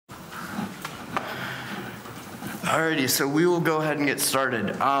Alrighty, so we will go ahead and get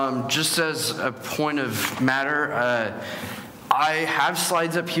started. Just as a point of matter, I have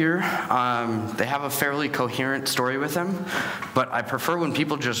slides up here. They have a fairly coherent story with them, but I prefer when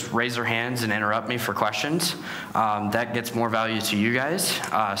people just raise their hands and interrupt me for questions. That gets more value to you guys.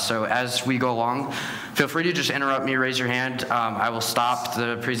 So as we go along, feel free to just interrupt me, raise your hand. I will stop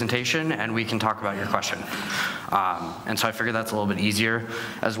the presentation and we can talk about your question. And so I figure that's a little bit easier,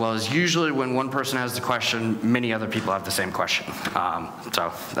 as well as usually when one person has the question, many other people have the same question.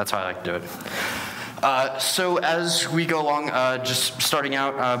 So that's how I like to do it. So as we go along, just starting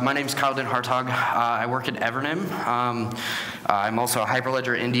out, my name's Kyle Den Hartog. I work at Evernym. I'm also a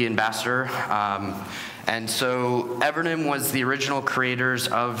Hyperledger Indy ambassador. And so Evernym was the original creators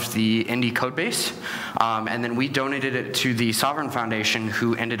of the Indy codebase, and then we donated it to the Sovereign Foundation,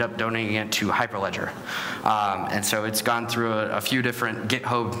 who ended up donating it to Hyperledger. And so it's gone through a few different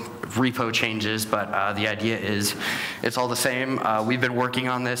GitHub repo changes, but the idea is it's all the same. We've been working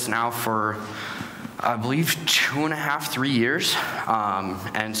on this now for, I believe, 2.5, 3 years.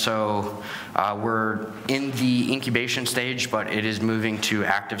 And so we're in the incubation stage, but it is moving to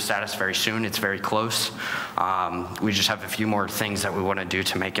active status very soon. It's very close. We just have a few more things that we want to do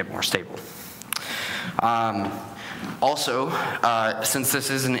to make it more stable. Also, since this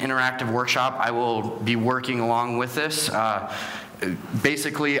is an interactive workshop, I will be working along with this.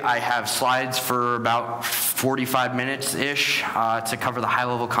 Basically, I have slides for about 45 minutes-ish to cover the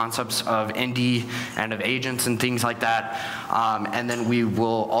high-level concepts of Indy and of agents and things like that. And then we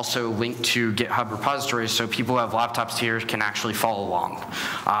will also link to GitHub repositories so people who have laptops here can actually follow along.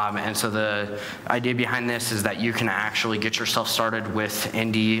 And so the idea behind this is that you can actually get yourself started with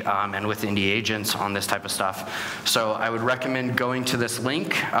Indy and with Indy agents on this type of stuff. So I would recommend going to this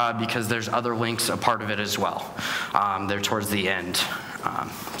link because there's other links a part of it as well. They're towards the end.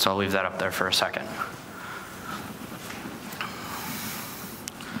 So I'll leave that up there for a second.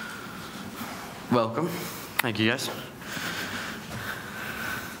 Welcome. Thank you, guys.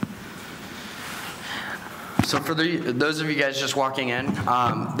 So for those of you guys just walking in,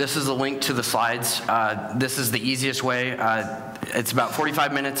 this is a link to the slides. This is the easiest way. It's about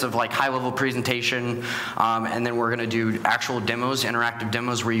 45 minutes of like high-level presentation, and then we're going to do actual demos, interactive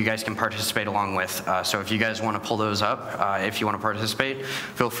demos, where you guys can participate along with. So if you guys want to pull those up, if you want to participate,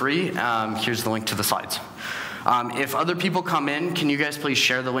 feel free. Here's the link to the slides. If other people come in, can you guys please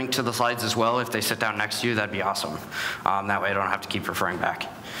share the link to the slides as well? If they sit down next to you, that'd be awesome. That way I don't have to keep referring back.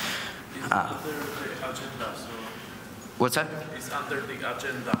 Under the agenda, so what's that? It's under the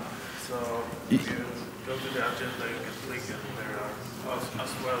agenda. So if you go to the agenda, you can click and there are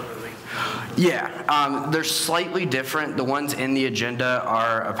as well the link. Yeah, they're slightly different. The ones in the agenda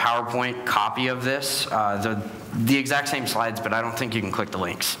are a PowerPoint copy of this. The exact same slides, but I don't think you can click the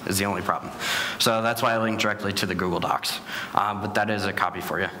links is the only problem. So that's why I linked directly to the Google Docs. But that is a copy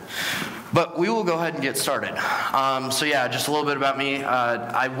for you. But we will go ahead and get started. So yeah, just a little bit about me.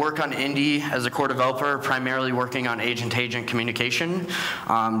 I work on Indy as a core developer, primarily working on agent-to-agent communication,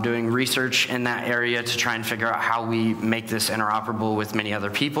 doing research in that area to try and figure out how we make this interoperable with many other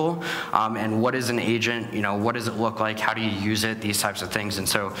people, and what is an agent, what does it look like, how do you use it, these types of things. And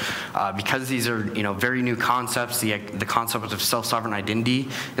so because these are very new concepts, the concept of self-sovereign identity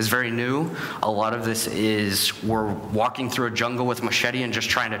is very new. A lot of this is we're walking through a jungle with a machete and just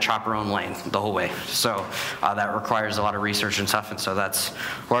trying to chop our own lane the whole way. So that requires a lot of research and stuff, and so that's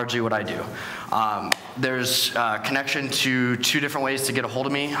largely what I do. There's connection to 2 different ways to get a hold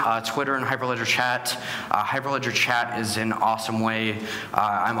of me, Twitter and Hyperledger Chat. Hyperledger Chat is an awesome way.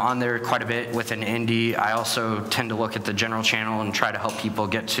 I'm on there quite a bit with an Indy. I also tend to look at the general channel and try to help people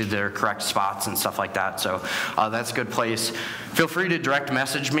get to their correct spots and stuff like that. So that's a good place. Feel free to direct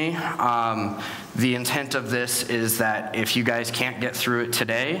message me. The intent of this is that if you guys can't get through it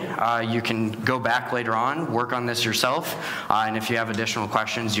today, you can go back later on, work on this yourself, and if you have additional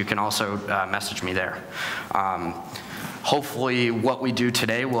questions, you can also message me there. Hopefully what we do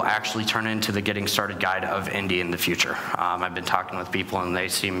today will actually turn into the getting started guide of Indy in the future. I've been talking with people and they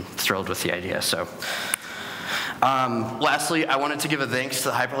seem thrilled with the idea. So. Lastly, I wanted to give a thanks to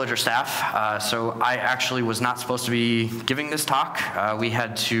the Hyperledger staff. So I actually was not supposed to be giving this talk. We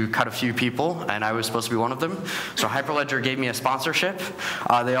had to cut a few people, and I was supposed to be one of them. So Hyperledger gave me a sponsorship.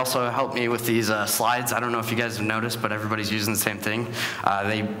 They also helped me with these slides. I don't know if you guys have noticed, but everybody's using the same thing.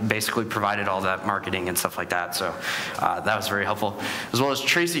 They basically provided all that marketing and stuff like that. So that was very helpful. As well as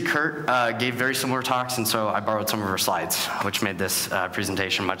Tracy Kurt gave very similar talks, and so I borrowed some of her slides, which made this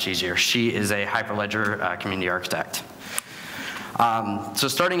presentation much easier. She is a Hyperledger community architect. So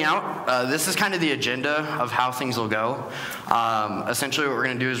starting out, this is kind of the agenda of how things will go. Essentially what we're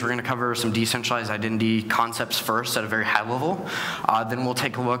going to do is we're going to cover some decentralized identity concepts first at a very high level. Then we'll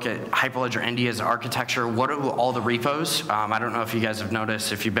take a look at Hyperledger Indy as an architecture. What are all the repos? I don't know if you guys have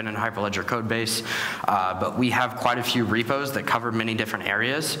noticed if you've been in Hyperledger code base, but we have quite a few repos that cover many different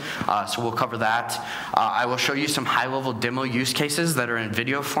areas. So we'll cover that. I will show you some high-level demo use cases that are in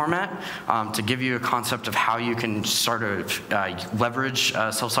video format to give you a concept of how you can sort of leverage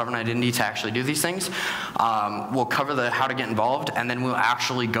self-sovereign identity to actually do these things. We'll cover the how to get involved, and then we'll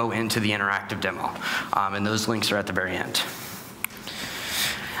actually go into the interactive demo. And those links are at the very end.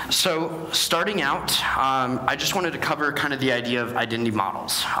 So starting out, I just wanted to cover kind of the idea of identity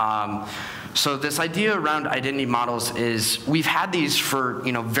models. So this idea around identity models is we've had these for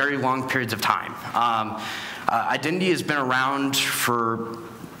very long periods of time. Identity has been around for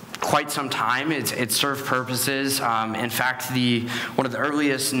quite some time. It's served purposes. In fact, one of the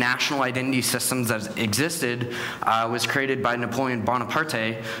earliest national identity systems that existed was created by Napoleon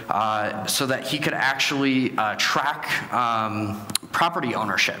Bonaparte so that he could actually track property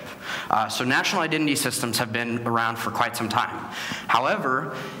ownership. So national identity systems have been around for quite some time.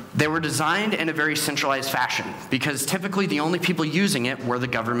 However, they were designed in a very centralized fashion because typically the only people using it were the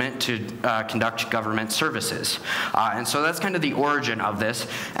government to conduct government services. And so that's kind of the origin of this.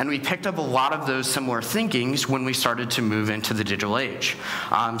 And we picked up a lot of those similar thinkings when we started to move into the digital age.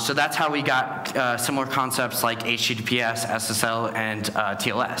 So that's how we got similar concepts like HTTPS, SSL, and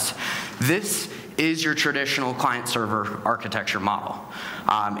TLS. This is your traditional client-server architecture model.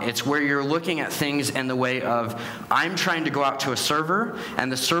 It's where you're looking at things in the way of, I'm trying to go out to a server,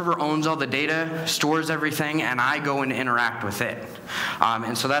 and the server owns all the data, stores everything, and I go and interact with it.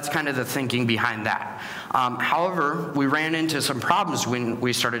 And so that's kind of the thinking behind that. However, we ran into some problems when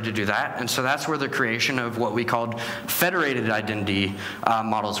we started to do that, and so that's where the creation of what we called federated identity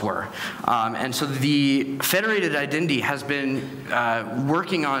models were. And so the federated identity has been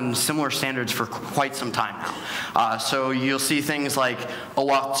working on similar standards for quite some time now. So you'll see things like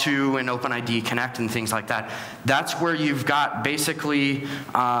OAuth 2 and OpenID Connect and things like that. That's where you've got basically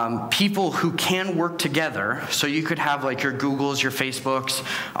people who can work together. So you could have like your Googles, your Facebooks,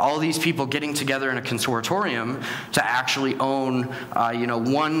 all these people getting together in a consortium to actually own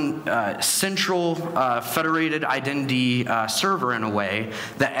one central federated identity server in a way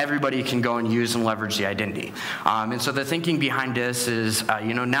that everybody can go and use and leverage the identity. And so the thinking behind this is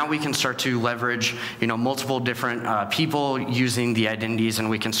now we can start to leverage multiple different people using the identities, and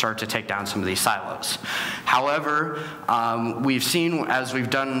we can start to take down some of these silos. However, we've seen as we've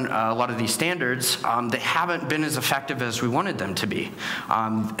done a lot of these standards, they haven't been as effective as we wanted them to be.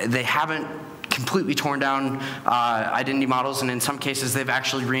 They haven't completely torn down identity models, and in some cases they've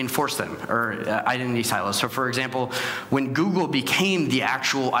actually reinforced them, or identity silos. So for example, when Google became the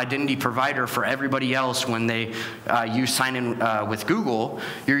actual identity provider for everybody else when they use sign-in with Google,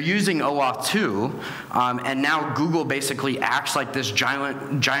 you're using OAuth 2, and now Google basically acts like this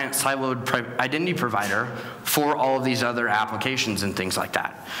giant siloed identity provider for all of these other applications and things like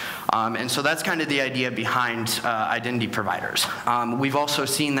that. And so that's kind of the idea behind identity providers. We've also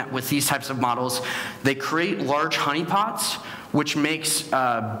seen that with these types of models, they create large honeypots, which makes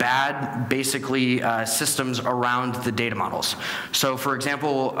bad, basically, systems around the data models. So for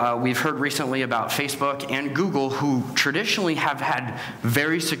example, we've heard recently about Facebook and Google, who traditionally have had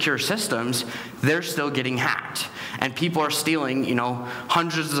very secure systems. They're still getting hacked. And people are stealing,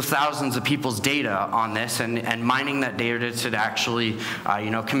 hundreds of thousands of people's data on this and mining that data to actually,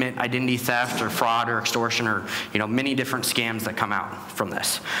 commit identity theft or fraud or extortion or, many different scams that come out from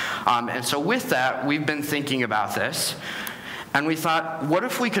this. And so with that, we've been thinking about this. And we thought, what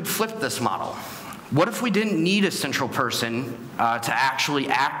if we could flip this model? What if we didn't need a central person to actually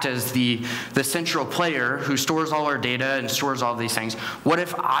act as the central player who stores all our data and stores all these things? What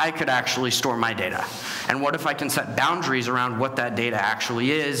if I could actually store my data? And what if I can set boundaries around what that data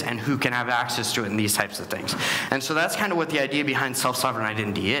actually is and who can have access to it and these types of things? And so that's kind of what the idea behind self-sovereign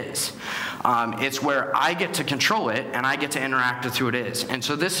identity is. It's where I get to control it and I get to interact with who it is. And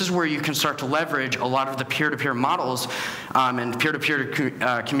so this is where you can start to leverage a lot of the peer-to-peer models and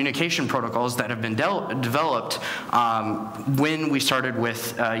peer-to-peer communication protocols that have been developed when we started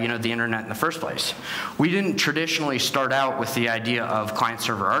with the internet in the first place. We didn't traditionally start out with the idea of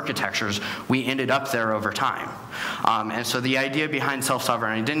client-server architectures. We ended up there over time. And so the idea behind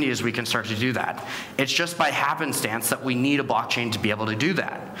self-sovereign identity is we can start to do that. It's just by happenstance that we need a blockchain to be able to do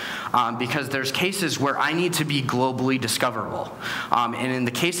that. Because because there's cases where I need to be globally discoverable. And in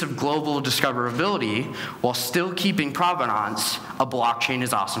the case of global discoverability, while still keeping provenance, a blockchain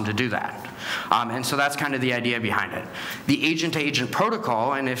is awesome to do that. And so that's kind of the idea behind it. The agent-to-agent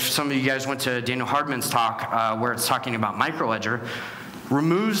protocol, and if some of you guys went to Daniel Hardman's talk where it's talking about Hyperledger,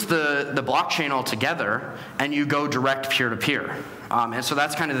 removes the blockchain altogether, and you go direct peer-to-peer. And so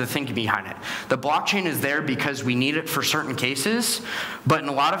that's kind of the thinking behind it. The blockchain is there because we need it for certain cases, but in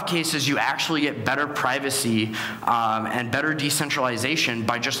a lot of cases you actually get better privacy and better decentralization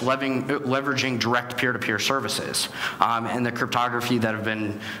by just leveraging direct peer-to-peer services and the cryptography that have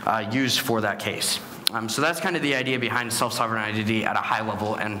been used for that case. So that's kind of the idea behind self-sovereign identity at a high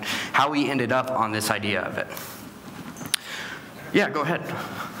level and how we ended up on this idea of it. Yeah, go ahead.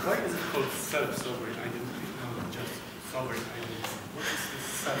 Why is it called self-sovereign identity, not just sovereign identity? What is this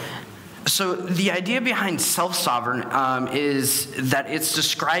sovereign? So the idea behind self-sovereign is that it's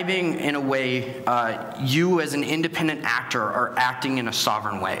describing, in a way, you as an independent actor are acting in a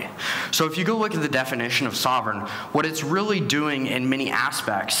sovereign way. So if you go look at the definition of sovereign, what it's really doing in many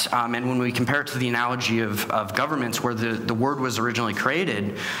aspects, and when we compare it to the analogy of governments where the word was originally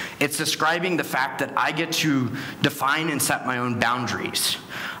created, it's describing the fact that I get to define and set my own boundaries.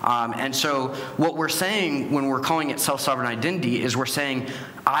 And so what we're saying when we're calling it self-sovereign identity is we're saying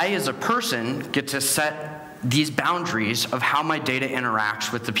I as a person get to set these boundaries of how my data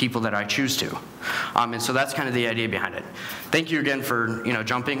interacts with the people that I choose to. And so that's kind of the idea behind it. Thank you again for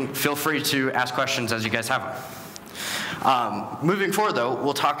jumping. Feel free to ask questions as you guys have them. Moving forward, though,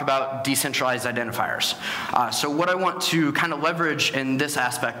 we'll talk about decentralized identifiers. So what I want to kind of leverage in this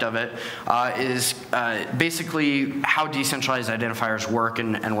aspect of it is basically how decentralized identifiers work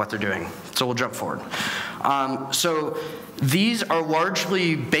and what they're doing. So we'll jump forward. So these are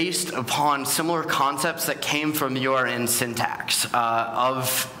largely based upon similar concepts that came from URN syntax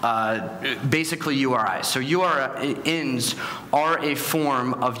of basically URIs. So URNs are a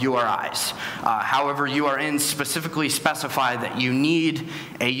form of URIs. However, URNs specifically specify that you need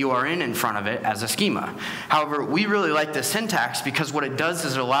a URN in front of it as a schema. However, we really like this syntax because what it does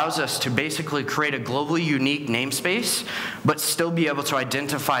is it allows us to basically create a globally unique namespace, but still be able to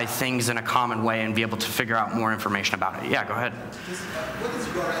identify things in a common way and be able to figure out more information about it. Yeah, go ahead. What does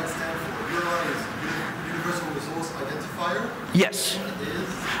URN stand for? URI is Universal Resource Identifier? Yes.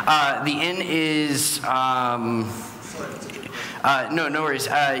 The N is, no worries.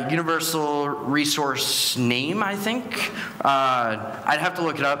 Universal Resource Name, I think. I'd have to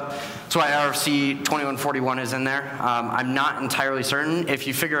look it up. That's why IRC 2141 is in there. I'm not entirely certain. If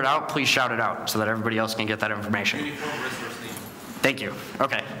you figure it out, please shout it out so that everybody else can get that information. Uniform resource name. Thank you.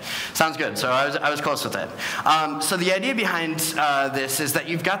 Okay, sounds good. So I was close with it. So the idea behind this is that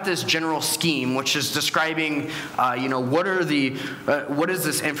you've got this general scheme, which is describing, what is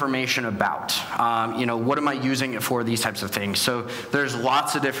this information about? What am I using it for? These types of things. So there's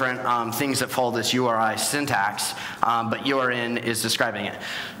lots of different things that follow this URI syntax, but URN is describing it.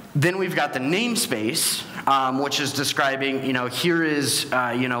 Then we've got the namespace, which is describing, here is,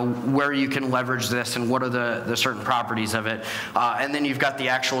 where you can leverage this and what are the certain properties of it. And then you've got the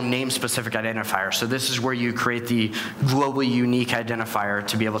actual name-specific identifier. So this is where you create the globally unique identifier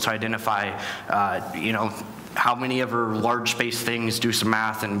to be able to identify, how many ever large space things do some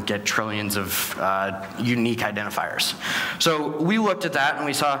math and get trillions of unique identifiers. So we looked at that and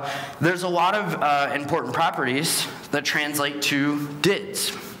we saw there's a lot of important properties that translate to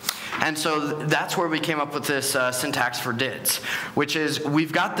DIDs. And so that's where we came up with this syntax for DIDs, which is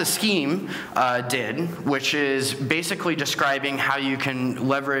we've got the scheme DID, which is basically describing how you can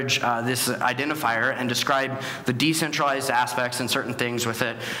leverage this identifier and describe the decentralized aspects and certain things with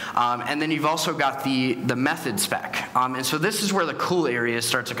it. And then you've also got the method spec. And so this is where the cool areas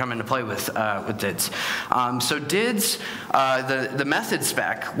start to come into play with DIDs. So DIDs, the method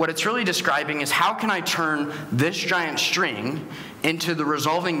spec, what it's really describing is how can I turn this giant string into the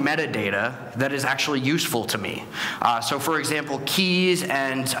resolving metadata that is actually useful to me. So for example, keys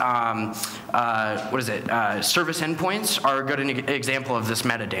and service endpoints are a good example of this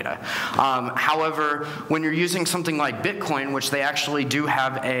metadata. However, when you're using something like Bitcoin, which they actually do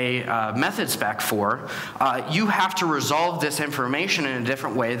have a method spec for, you have to resolve this information in a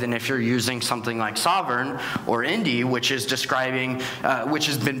different way than if you're using something like Sovereign or Indy, which is describing, which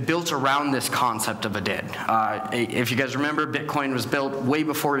has been built around this concept of a DID. If you guys remember, Bitcoin Bitcoin was built way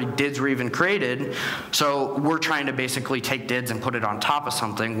before DIDs were even created, so we're trying to basically take DIDs and put it on top of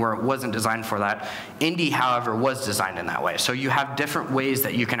something where it wasn't designed for that. Indy, however, was designed in that way. So you have different ways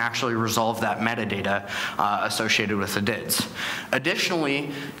that you can actually resolve that metadata associated with the DIDs.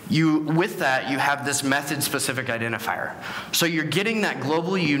 Additionally, with that, you have this method-specific identifier. So you're getting that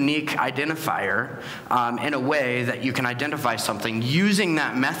globally unique identifier in a way that you can identify something using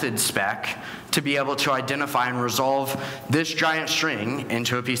that method spec to be able to identify and resolve this giant string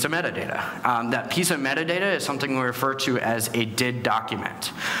into a piece of metadata. That piece of metadata is something we refer to as a DID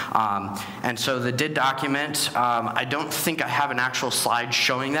document. And so the DID document, I don't think I have an actual slide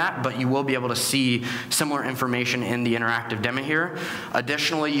showing that, but you will be able to see similar information in the interactive demo here.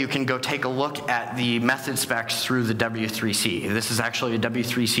 Additionally, you can go take a look at the method specs through the W3C. This is actually a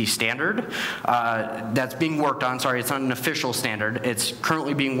W3C standard that's being worked on. Sorry, it's not an official standard. It's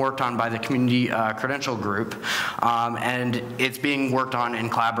currently being worked on by the community credential group, and it's being worked on in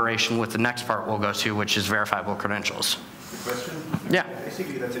collaboration with the next part we'll go to, which is verifiable credentials. Question? Yeah.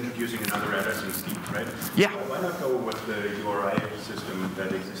 Basically, that's introducing another addressing scheme, right? Yeah. Why not go with the URI system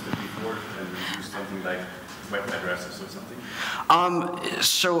that existed before and use something like web addresses or something?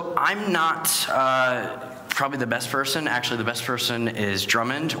 So I'm not probably the best person. Actually, the best person is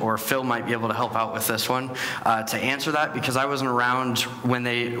Drummond, or Phil might be able to help out with this one to answer that, because I wasn't around when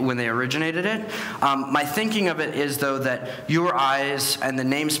they originated it. My thinking of it is, though, that URIs and the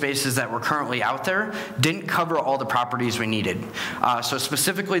namespaces that were currently out there didn't cover all the properties we needed. So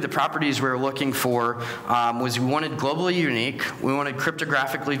specifically, the properties we were looking for was we wanted globally unique, we wanted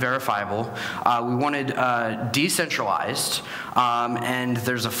cryptographically verifiable, we wanted decentralized, and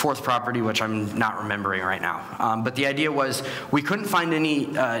there's a fourth property which I'm not remembering right now. But the idea was we couldn't find any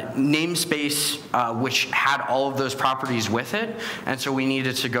namespace which had all of those properties with it, and so we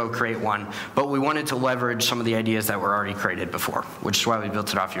needed to go create one. But we wanted to leverage some of the ideas that were already created before, which is why we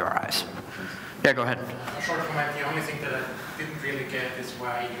built it off URIs. Yeah, go ahead. A short comment, the only thing that I didn't really get is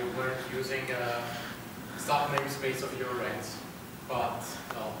why you weren't using a sub namespace of your rents. But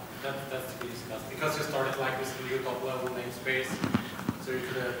well, that's to be discussed. Because you started like this new top level namespace, so you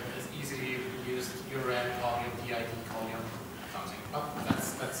could have as easily used URN, column, DID, column, something. But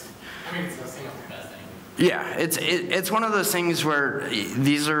that's I mean, it's a thing of the best thing. Yeah, it's one of those things where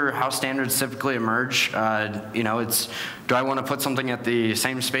these are how standards typically emerge. You know, it's, do I want to put something at the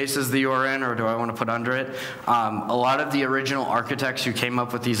same space as the URN, or do I want to put under it? A lot of the original architects who came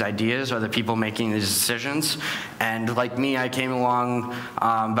up with these ideas are the people making these decisions. And like me, I came along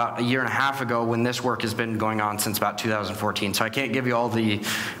about a year and a half ago when this work has been going on since about 2014. So I can't give you all the,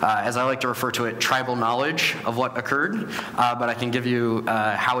 as I like to refer to it, tribal knowledge of what occurred, but I can give you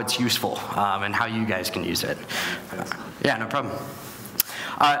how it's useful and how you guys can use it. Yeah, no problem.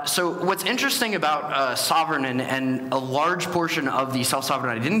 So what's interesting about sovereign and a large portion of the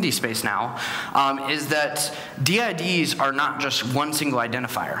self-sovereign identity space now is that DIDs are not just one single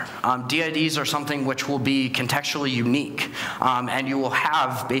identifier. DIDs are something which will be contextually unique, and you will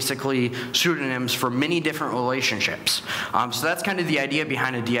have basically pseudonyms for many different relationships. So that's kind of the idea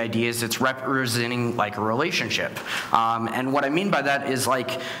behind a DID, is it's representing like a relationship. And what I mean by that is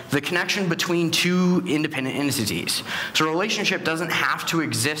like the connection between two independent entities. So a relationship doesn't have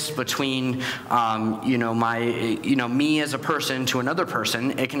to exist between me as a person to another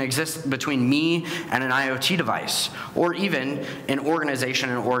person. It can exist between me and an IoT device, or even an organization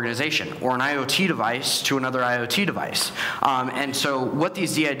and organization, or an IoT device to another IoT device. And so what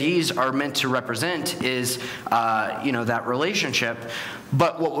these DIDs are meant to represent is that relationship.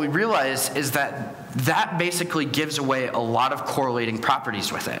 But what we realize is that that basically gives away a lot of correlating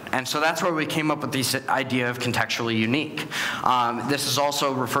properties with it. And so that's where we came up with this idea of contextually unique. This is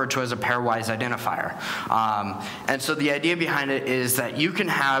also referred to as a pairwise identifier. And so the idea behind it is that you can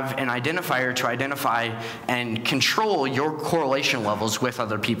have an identifier to identify and control your correlation levels with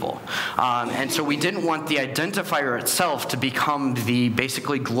other people. And so we didn't want the identifier itself to become the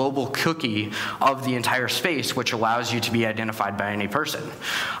basically global cookie of the entire space, which allows you to be identified by any person.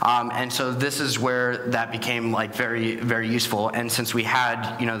 And so this is where that became like very, very useful. And since we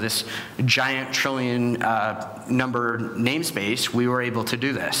had this giant trillion number namespace, we were able to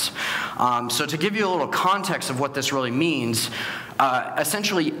do this. So to give you a little context of what this really means,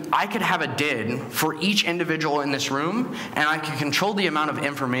 essentially, I could have a DID for each individual in this room, and I can control the amount of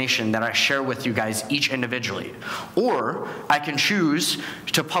information that I share with you guys each individually. Or I can choose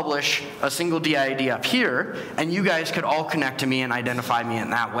to publish a single DID up here, and you guys could all connect to me and identify me in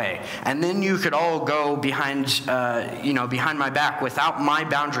that way. And then you could all go behind, behind my back without my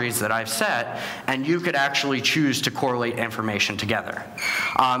boundaries that I've set, and you could actually choose to correlate information together.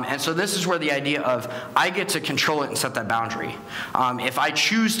 And so this is where the idea of I get to control it and set that boundary. If I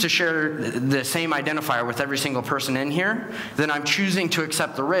choose to share the same identifier with every single person in here, then I'm choosing to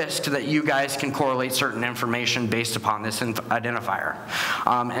accept the risk that you guys can correlate certain information based upon this identifier.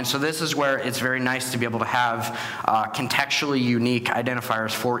 And so this is where it's very nice to be able to have contextually unique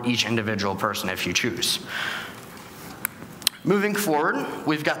identifiers for each individual person if you choose. Moving forward,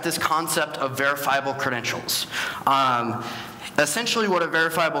 we've got this concept of verifiable credentials. Essentially what a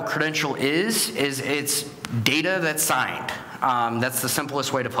verifiable credential is it's data that's signed. That's the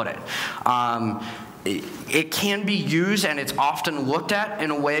simplest way to put it. It can be used and it's often looked at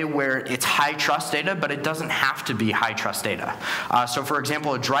in a way where it's high trust data, but it doesn't have to be high trust data. So for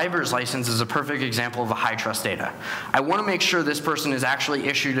example, a driver's license is a perfect example of a high trust data. I want to make sure this person is actually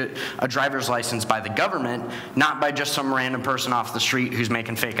issued a driver's license by the government, not by just some random person off the street who's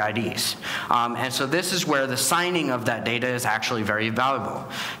making fake IDs. And so this is where the signing of that data is actually very valuable.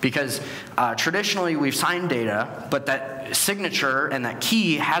 Because traditionally we've signed data, but that signature and that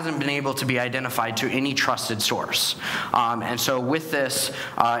key hasn't been able to be identified to any trusted source. And so with this,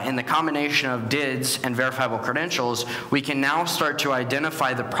 in the combination of DIDs and verifiable credentials, we can now start to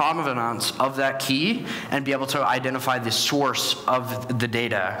identify the provenance of that key and be able to identify the source of the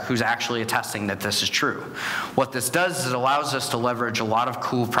data who's actually attesting that this is true. What this does is it allows us to leverage a lot of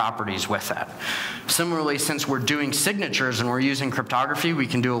cool properties with that. Similarly, since we're doing signatures and we're using cryptography, we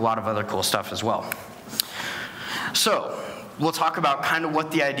can do a lot of other cool stuff as well. So we'll talk about kind of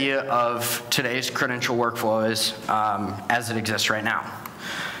what the idea of today's credential workflow is as it exists right now.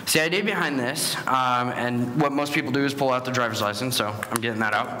 So the idea behind this, and what most people do is pull out the driver's license, so I'm getting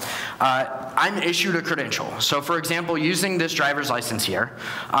that out. I'm issued a credential. So for example, using this driver's license here,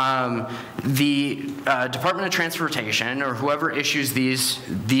 the Department of Transportation, or whoever issues these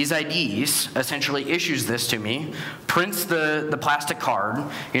IDs, essentially issues this to me, prints the plastic card,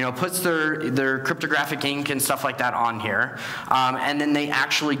 puts their cryptographic ink and stuff like that on here, and then they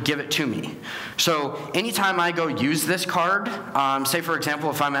actually give it to me. So anytime I go use this card, say for example,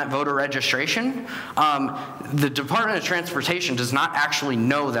 if I'm at voter registration, the Department of Transportation does not actually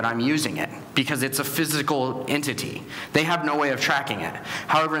know that I'm using it because it's a physical entity. They have no way of tracking it.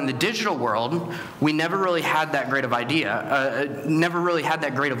 However, in the digital world, we never really had that great of never really had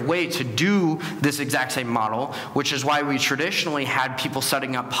that great of way to do this exact same model, which is why we traditionally had people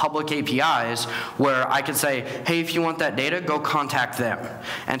setting up public APIs where I could say, hey, if you want that data, go contact them.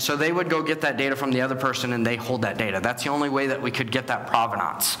 And so they would go get that data from the other person and they hold that data. That's the only way that we could get that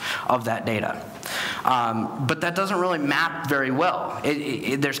provenance of that data. But that doesn't really map very well.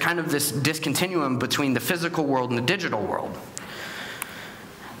 There's kind of this discontinuum between the physical world and the digital world.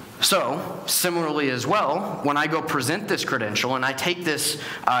 So, similarly as well, when I go present this credential and I take this,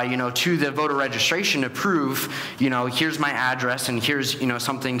 to the voter registration to prove, here's my address and here's,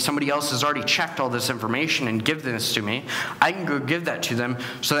 somebody else has already checked all this information and give this to me, I can go give that to them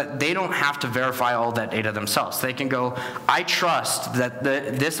so that they don't have to verify all that data themselves. They can go, I trust that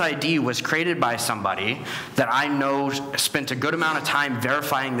this ID was created by somebody that I know spent a good amount of time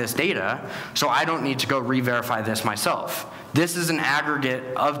verifying this data, so I don't need to go re-verify this myself. This is an aggregate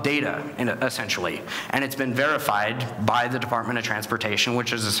of data, essentially, and it's been verified by the Department of Transportation,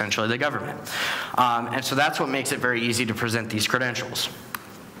 which is essentially the government. And so that's what makes it very easy to present these credentials.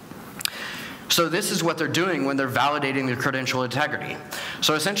 So this is what they're doing when they're validating the credential integrity.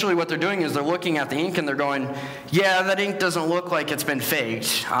 So essentially what they're doing is they're looking at the ink and they're going, yeah, that ink doesn't look like it's been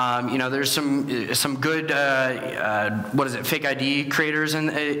faked. There's some good, fake ID creators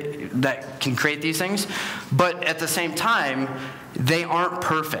that can create these things. But at the same time, they aren't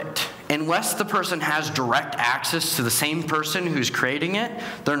perfect. Unless the person has direct access to the same person who's creating it,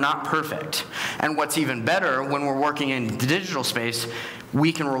 they're not perfect. And what's even better, when we're working in the digital space,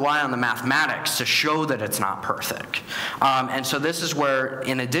 we can rely on the mathematics to show that it's not perfect. And so this is where,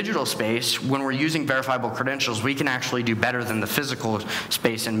 in a digital space, when we're using verifiable credentials, we can actually do better than the physical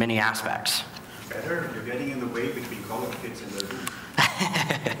space in many aspects. Better? You're getting in the way between college kids and their rooms.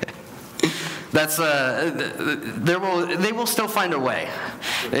 That's they will still find a way.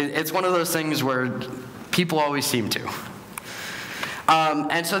 It's one of those things where people always seem to.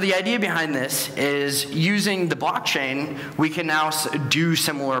 And so the idea behind this is using the blockchain, we can now do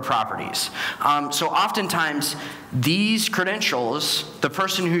similar properties. So oftentimes, these credentials, the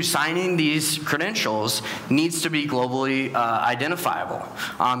person who's signing these credentials needs to be globally identifiable.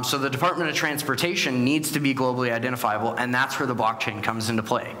 So the Department of Transportation needs to be globally identifiable, and that's where the blockchain comes into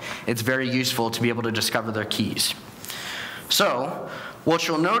play. It's very useful to be able to discover their keys. So what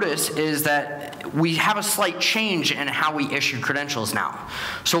you'll notice is that we have a slight change in how we issue credentials now.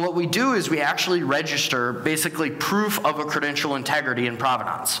 So what we do is we actually register basically proof of a credential integrity and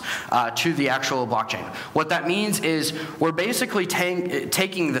provenance to the actual blockchain. What that means is we're basically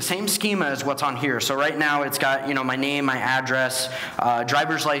taking the same schema as what's on here. So right now it's got my name, my address,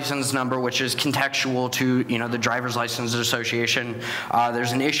 driver's license number, which is contextual to the Driver's License Association.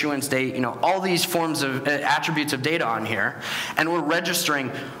 There's an issuance date, all these forms of attributes of data on here, and we're registering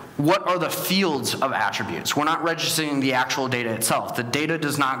what are the fields of attributes. We're not registering the actual data itself. The data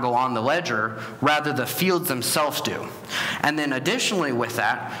does not go on the ledger, rather the fields themselves do. And then additionally with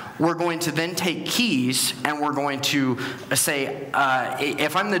that, we're going to then take keys and we're going to say,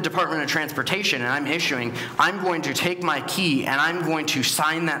 if I'm the Department of Transportation and I'm issuing, I'm going to take my key and I'm going to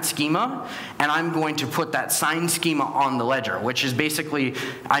sign that schema and I'm going to put that signed schema on the ledger, which is basically,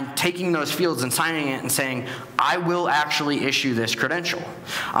 I'm taking those fields and signing it and saying, I will actually issue this credential.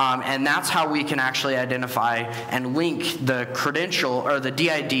 And that's how we can actually identify and link the credential or the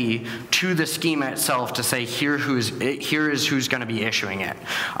DID to the schema itself to say here is who's going to be issuing it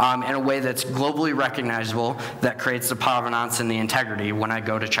in a way that's globally recognizable, that creates the provenance and the integrity when I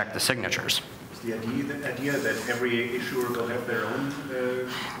go to check the signatures. Is the idea that every issuer will have their own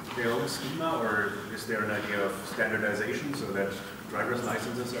schema, or is there an idea of standardization so that driver's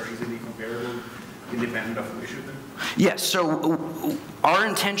licenses are easily comparable, independent of who issued them? Yes, so our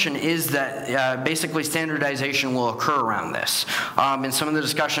intention is that basically standardization will occur around this. In some of the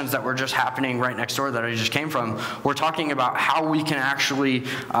discussions that were just happening right next door that I just came from, we're talking about how we can actually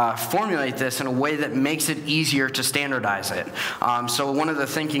formulate this in a way that makes it easier to standardize it. So one of the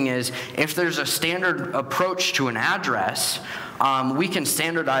thinking is, if there's a standard approach to an address, we can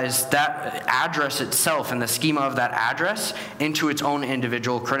standardize that address itself and the schema of that address into its own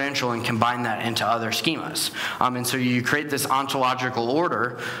individual credential and combine that into other schemas. And so you create this ontological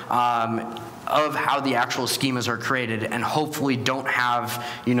order of how the actual schemas are created, and hopefully don't have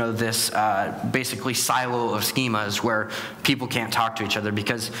this basically silo of schemas where people can't talk to each other,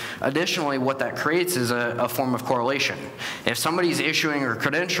 because additionally what that creates is a form of correlation. If somebody's issuing a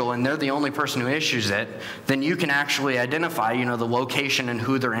credential and they're the only person who issues it, then you can actually identify the location and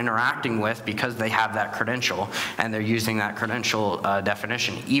who they're interacting with because they have that credential and they're using that credential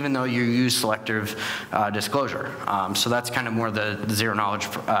definition, even though you use selective disclosure. So that's kind of more the zero knowledge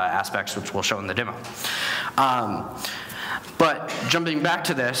aspects, which we'll show in the demo. But jumping back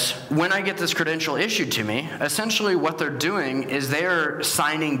to this, when I get this credential issued to me, essentially what they're doing is they're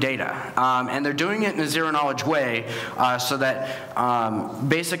signing data. And they're doing it in a zero-knowledge way so that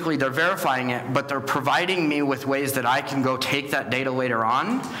basically they're verifying it, but they're providing me with ways that I can go take that data later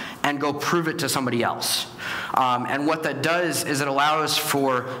on and go prove it to somebody else. And what that does is it allows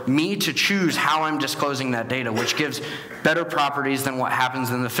for me to choose how I'm disclosing that data, which gives better properties than what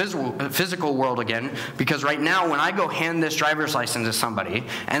happens in the physical world again, because right now when I go hand this driver's license to somebody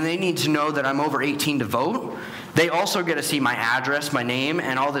and they need to know that I'm over 18 to vote, they also get to see my address, my name,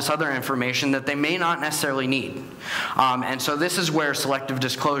 and all this other information that they may not necessarily need. And so this is where selective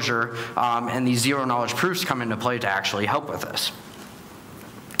disclosure and these zero-knowledge proofs come into play to actually help with this.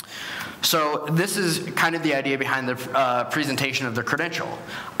 So this is kind of the idea behind the presentation of the credential.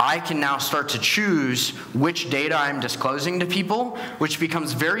 I can now start to choose which data I'm disclosing to people, which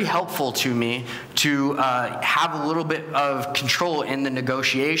becomes very helpful to me to have a little bit of control in the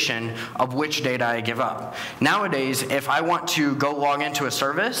negotiation of which data I give up. Nowadays, if I want to go log into a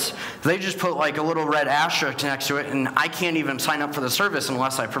service, they just put like a little red asterisk next to it, and I can't even sign up for the service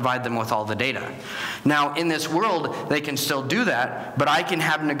unless I provide them with all the data. Now, in this world, they can still do that, but I can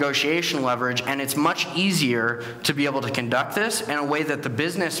have negotiation leverage, and it's much easier to be able to conduct this in a way that the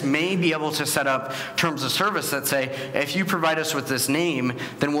business may be able to set up terms of service that say, if you provide us with this name,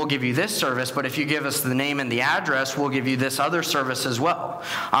 then we'll give you this service, but if you give us the name and the address, we'll give you this other service as well.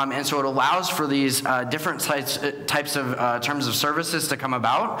 And so it allows for these different types of terms of services to come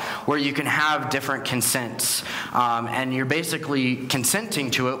about, where you can have different consents, and you're basically consenting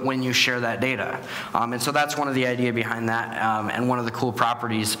to it when you share that data. And so that's one of the idea behind that, and one of the cool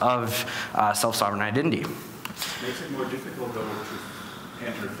properties of self-sovereign identity. Makes it more difficult, though, to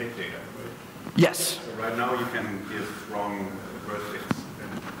enter fake data, right? Yes. So right now you can give wrong birth dates,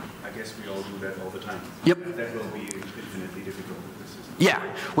 and I I guess we all do that all the time. Yep. That will be infinitely difficult with this system.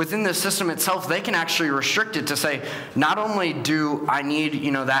 Yeah, within the system itself, they can actually restrict it to say, not only do I need,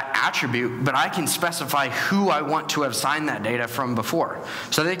 that attribute, but I can specify who I want to have signed that data from before.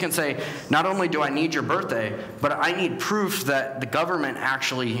 So they can say, not only do I need your birthday, but I need proof that the government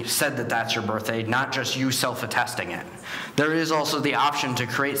actually said that that's your birthday, not just you self-attesting it. There is also the option to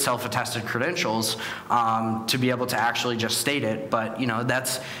create self-attested credentials to be able to actually just state it, but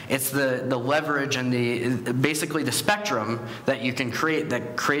it's the leverage and basically the spectrum that you can create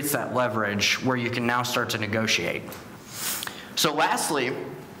that creates that leverage where you can now start to negotiate. So lastly,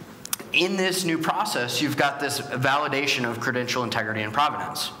 in this new process, you've got this validation of credential integrity and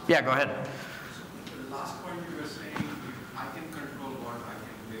provenance. Yeah, go ahead. The last point you were saying, I can control what I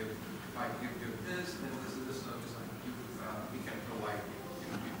can give. If I give you this, then this is the service we can provide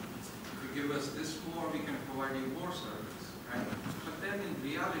you. If you give us this more, we can provide you more service. Right? But then in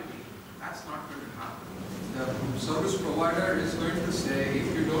reality, that's not going to happen. The service provider is going to say,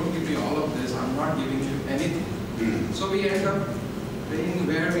 if you don't give me all of this, I'm not giving you anything. So we end up being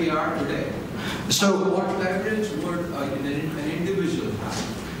where we are today. So what leverage would an individual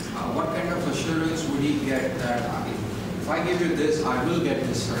have? What kind of assurance would he get that if I give you this, I will get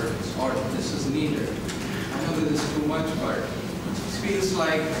this service, or this is needed? I know this is too much, but it feels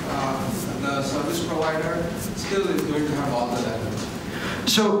like the service provider still is going to have all the leverage.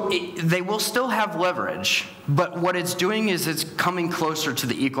 So they will still have leverage, but what it's doing is it's coming closer to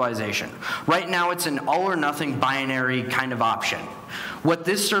the equalization. Right now it's an all or nothing binary kind of option. What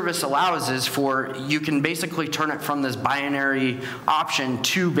this service allows is you can basically turn it from this binary option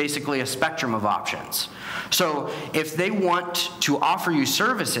to basically a spectrum of options. So if they want to offer you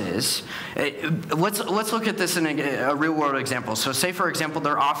services, let's look at this in a real world example. So say for example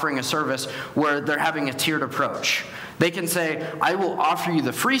they're offering a service where they're having a tiered approach. They can say, I will offer you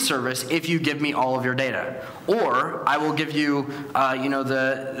the free service if you give me all of your data. Or I will give you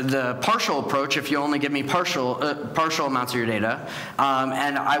the partial approach if you only give me partial amounts of your data.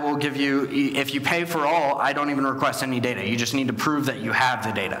 And I will give you, if you pay for all, I don't even request any data. You just need to prove that you have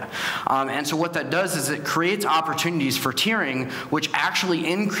the data. And so what that does is it creates opportunities for tiering, which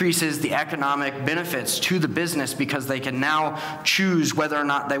actually increases the economic benefits to the business because they can now choose whether or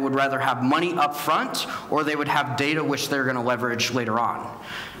not they would rather have money up front or they would have data which they're going to leverage later on.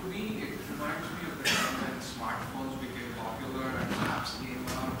 To me, it reminds me of the time when smartphones became popular and apps came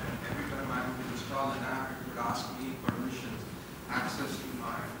out, and every time I would install an app, it would ask me permissions, access to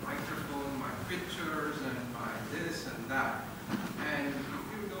my microphone, my pictures, and my this and that. And if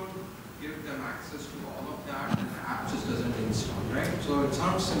you don't give them access to all of that, then the app just doesn't install, right? So it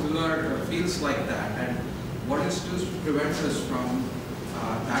sounds similar, or feels like that. And what is to prevent us from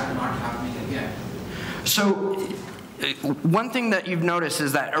that not happening again? So one thing that you've noticed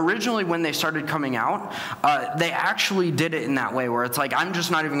is that originally when they started coming out, they actually did it in that way where it's like, I'm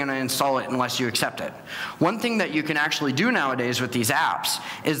just not even going to install it unless you accept it. One thing that you can actually do nowadays with these apps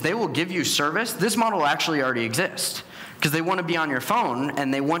is they will give you service. This model actually already exists because they want to be on your phone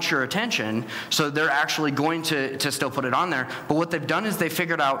and they want your attention, so they're actually going to still put it on there. But what they've done is they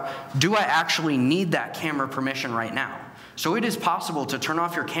figured out, do I actually need that camera permission right now? So it is possible to turn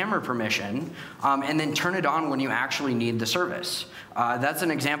off your camera permission and then turn it on when you actually need the service. That's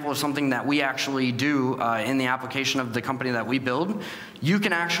an example of something that we actually do in the application of the company that we build. You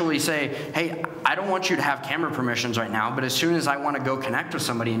can actually say, hey, I don't want you to have camera permissions right now, but as soon as I want to go connect with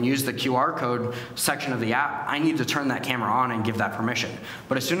somebody and use the QR code section of the app, I need to turn that camera on and give that permission.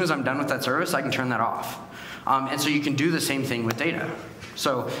 But as soon as I'm done with that service, I can turn that off. And so you can do the same thing with data.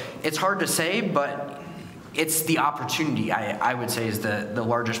 So it's hard to say, but it's the opportunity, I would say, is the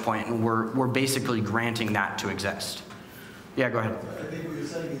largest point, and we're basically granting that to exist. Yeah, go ahead. I think what you're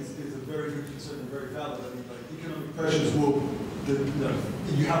saying is a very good concern and very valid. I mean, like, economic pressures will,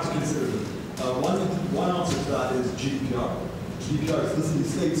 you have to consider them. One answer to that is GDPR. GDPR explicitly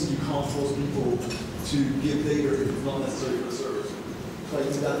states you can't force people to give data if it's not necessary for the service. Like,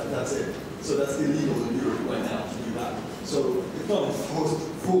 that's it. So that's illegal in Europe right now to do that. So it's not enforced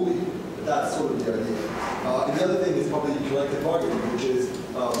fully. That's sort of the idea. And the other thing is probably collective bargaining, which is,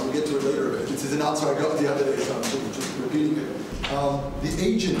 we'll get to it later, this is an answer I got the other day, so I'm just repeating it. The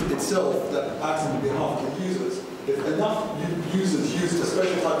agent itself that acts on behalf of the users, if enough users use a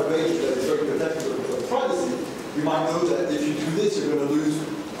special type of agent that is very protective of privacy, you might know that if you do this, you're going to lose,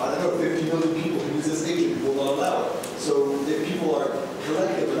 I don't know, 50 million people who use this agent will not allow it. So if people are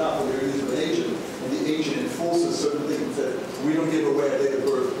collective enough when they're using an agent, and the agent enforces certain things that we don't give away a date of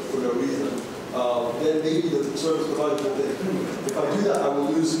birth for no reason, then maybe the service provider will think, if I do that, I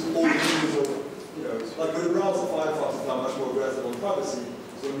will lose all the users of, like with the browser, Firefox is now much more aggressive on privacy,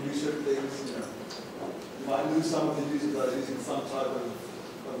 so So when you do certain things, you might lose some of the users that are using some type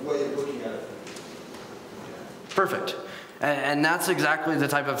of way of looking at it. Perfect. And that's exactly the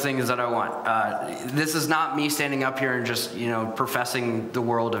type of things that I want. This is not me standing up here and just, professing the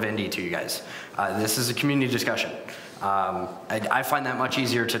world of Indy to you guys. This is a community discussion. I find that much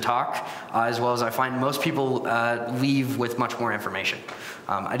easier to talk, as well as I find most people leave with much more information.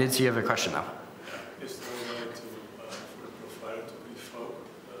 I did see you have a question, though. Is there a way to, for the provider to revoke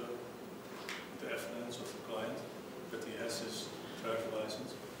the evidence of the client that he has his driver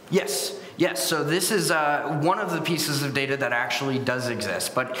license? Yes. Yes, so this is one of the pieces of data that actually does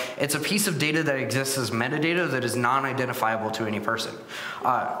exist, but it's a piece of data that exists as metadata that is non-identifiable to any person.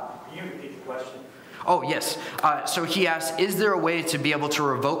 Can you repeat the question? Oh, yes. So he asked, is there a way to be able to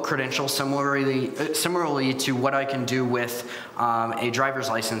revoke credentials similarly to what I can do with a driver's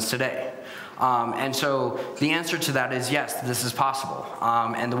license today? And so the answer to that is yes, this is possible.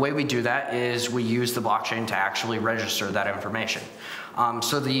 And the way we do that is we use the blockchain to actually register that information.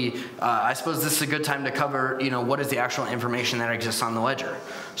 So I suppose this is a good time to cover, what is the actual information that exists on the ledger.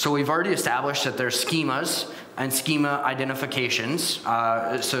 So we've already established that there's schemas and schema identifications.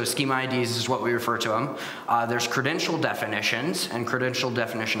 So schema IDs is what we refer to them. There's credential definitions and credential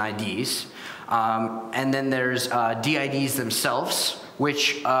definition IDs. And then there's DIDs themselves,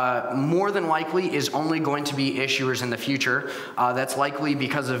 which more than likely is only going to be issuers in the future. That's likely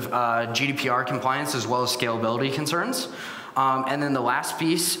because of GDPR compliance as well as scalability concerns. And then the last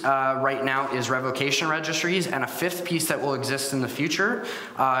piece right now is revocation registries, and a fifth piece that will exist in the future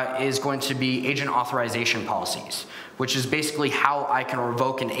is going to be agent authorization policies, which is basically how I can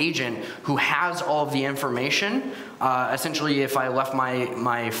revoke an agent who has all of the information. Essentially, if I left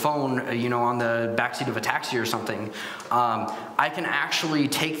my phone, on the backseat of a taxi or something, I can actually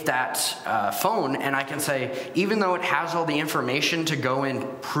take that phone and I can say, even though it has all the information to go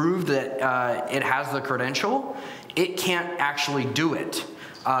and prove that it has the credential, it can't actually do it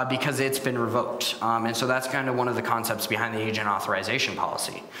because it's been revoked. And so that's kind of one of the concepts behind the agent authorization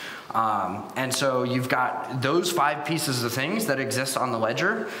policy. And so you've got those 5 pieces of things that exist on the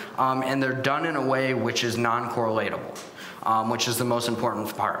ledger, and they're done in a way which is non-correlatable. Which is the most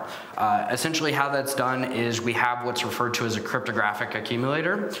important part. Essentially how that's done is we have what's referred to as a cryptographic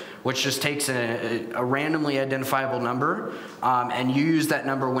accumulator, which just takes a randomly identifiable number, and you use that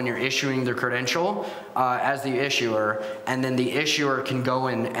number when you're issuing the credential as the issuer, and then the issuer can go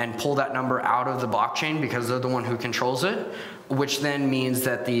in and pull that number out of the blockchain because they're the one who controls it, which then means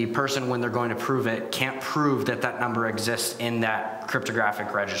that the person, when they're going to prove it, can't prove that that number exists in that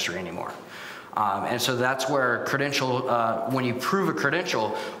cryptographic registry anymore. And so that's where credential, when you prove a credential,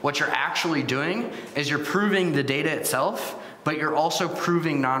 what you're actually doing is you're proving the data itself, but you're also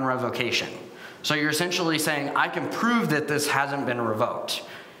proving non-revocation. So you're essentially saying, I can prove that this hasn't been revoked,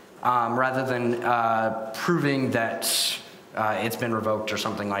 rather than proving that it's been revoked or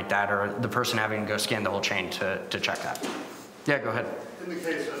something like that, or the person having to go scan the whole chain to check that. Yeah, go ahead. In the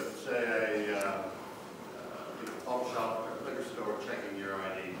case of, say, a pawn shop or liquor store checking your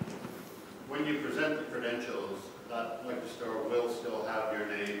ID, when you present the credentials, that liquor store will still have your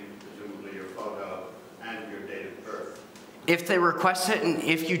name, presumably your photo, and your date of birth. If they request it and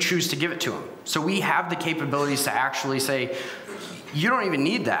if you choose to give it to them. So we have the capabilities to actually say, you don't even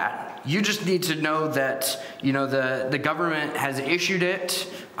need that. You just need to know that the government has issued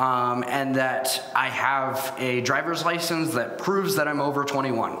it, and that I have a driver's license that proves that I'm over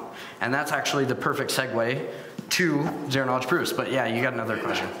 21. And that's actually the perfect segue to zero knowledge proofs. But yeah, you got another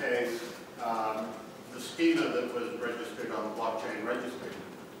question. In that case, the schema that was registered on the blockchain registry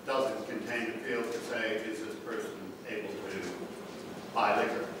doesn't contain a field to say, is this person able to buy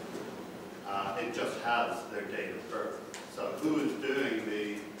liquor? It just has their date of birth. So who is doing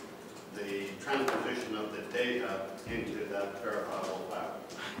the transposition of the data into that verifiable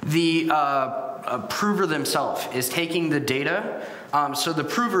fact? The prover themselves is taking the data. So the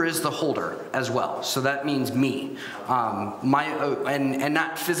prover is the holder as well. So that means me. And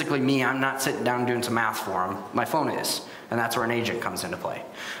not physically me. I'm not sitting down doing some math for them. My phone is. And that's where an agent comes into play.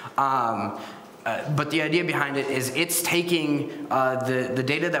 But the idea behind it is it's taking the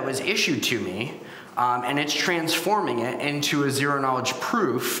data that was issued to me, and it's transforming it into a zero knowledge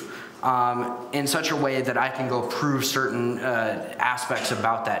proof in such a way that I can go prove certain aspects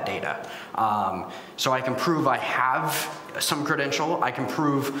about that data. So I can prove I have some credential. I can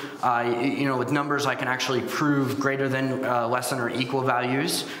prove, with numbers, I can actually prove greater than, less than, or equal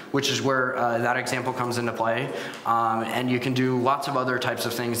values, which is where that example comes into play. And you can do lots of other types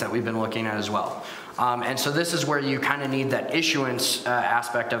of things that we've been looking at as well. And so this is where you kind of need that issuance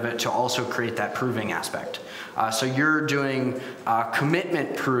aspect of it to also create that proving aspect. So you're doing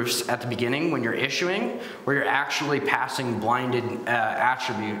commitment proofs at the beginning when you're issuing, where you're actually passing blinded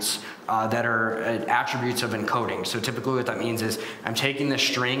attributes that are attributes of encoding. So typically what that means is I'm taking the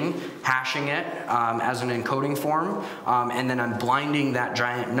string, hashing it as an encoding form, and then I'm blinding that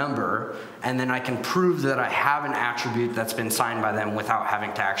giant number, and then I can prove that I have an attribute that's been signed by them without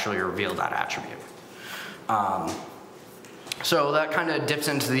having to actually reveal that attribute. So that kind of dips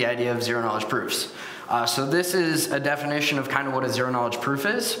into the idea of zero-knowledge proofs. So this is a definition of kind of what a zero-knowledge proof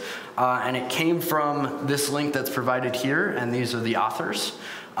is, and it came from this link that's provided here, and these are the authors.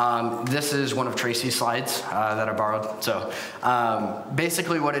 This is one of Tracy's slides that I borrowed. So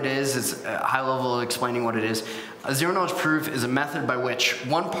basically what it is a high level of explaining what it is. A zero-knowledge proof is a method by which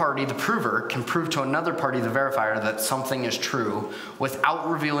one party, the prover, can prove to another party, the verifier, that something is true without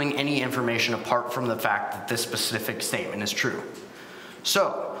revealing any information apart from the fact that this specific statement is true.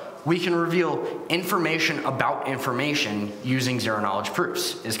 So we can reveal information about information using zero-knowledge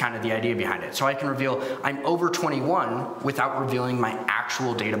proofs is kind of the idea behind it. So I can reveal I'm over 21 without revealing my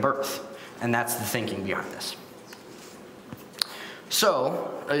actual date of birth. And that's the thinking behind this.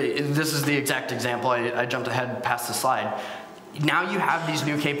 So this is the exact example. I jumped ahead past the slide. Now you have these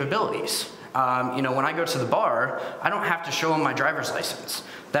new capabilities. You know, when I go to the bar, I don't have to show them my driver's license.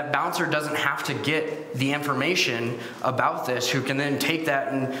 That bouncer doesn't have to get the information about this, who can then take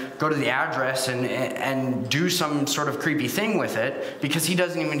that and go to the address and do some sort of creepy thing with it, because he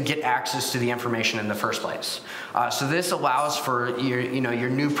doesn't even get access to the information in the first place. So this allows for your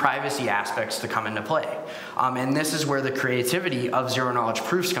new privacy aspects to come into play. And this is where the creativity of zero-knowledge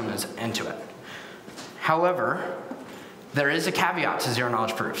proofs comes into it. However, there is a caveat to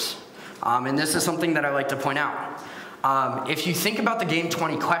zero-knowledge proofs. And this is something that I like to point out. If you think about the game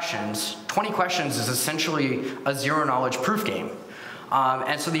 20 questions is essentially a zero-knowledge proof game.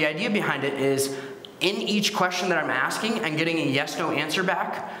 And so the idea behind it is, in each question that I'm asking and getting a yes-no answer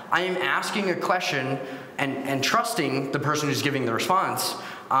back, I am asking a question and trusting the person who's giving the response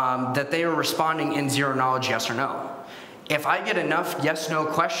that they are responding in zero-knowledge yes or no. If I get enough yes-no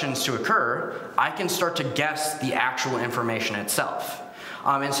questions to occur, I can start to guess the actual information itself.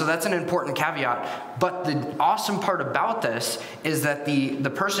 And so that's an important caveat. But the awesome part about this is that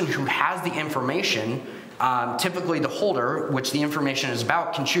the person who has the information, typically the holder, which the information is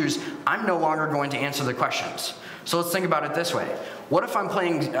about, can choose, I'm no longer going to answer the questions. So let's think about it this way. What if I'm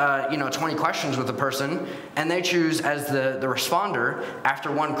playing 20 questions with a person, and they choose as the responder,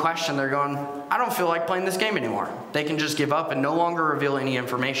 after one question, they're going, I don't feel like playing this game anymore. They can just give up and no longer reveal any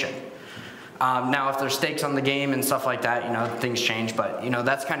information. Now, if there's stakes on the game and stuff like that, things change. But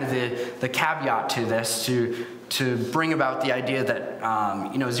that's kind of the caveat to this, to bring about the idea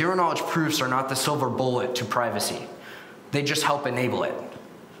that zero-knowledge proofs are not the silver bullet to privacy. They just help enable it.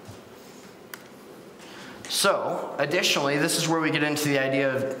 So, additionally, this is where we get into the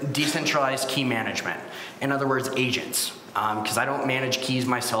idea of decentralized key management. In other words, agents. Because I don't manage keys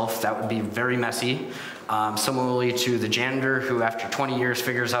myself. That would be very messy. Similarly to the janitor who, after 20 years,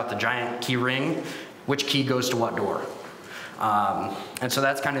 figures out the giant key ring, which key goes to what door. And so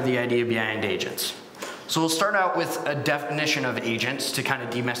that's kind of the idea behind agents. So we'll start out with a definition of agents to kind of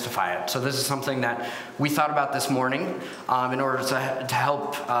demystify it. So this is something that we thought about this morning in order to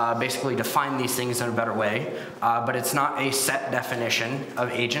help basically define these things in a better way. But it's not a set definition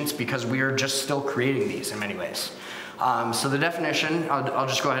of agents, because we are just still creating these in many ways. So the definition, I'll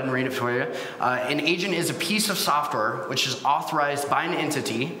just go ahead and read it for you. An agent is a piece of software which is authorized by an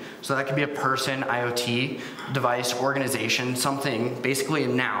entity, so that could be a person, IoT, device, organization, something, basically a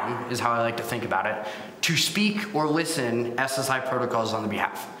noun is how I like to think about it, to speak or listen SSI protocols on the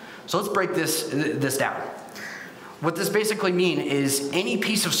behalf. So let's break this down. What this basically means is any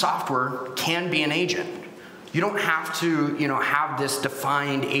piece of software can be an agent. You don't have to, have this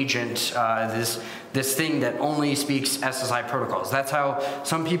defined agent, this thing that only speaks SSI protocols. That's how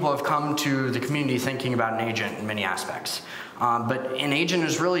some people have come to the community thinking about an agent in many aspects. But an agent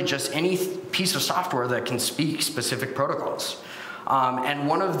is really just any piece of software that can speak specific protocols. And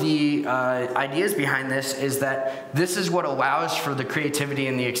one of the ideas behind this is that this is what allows for the creativity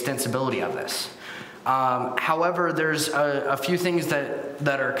and the extensibility of this. However, there's a few things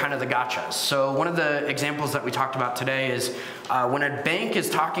that are kind of the gotchas. So one of the examples that we talked about today is when a bank is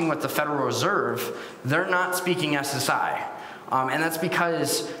talking with the Federal Reserve, they're not speaking SSI. And that's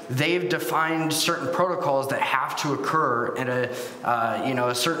because they've defined certain protocols that have to occur at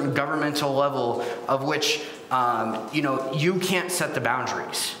a certain governmental level of which you can't set the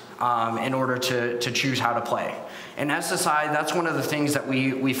boundaries. in order to choose how to play. In SSI, that's one of the things that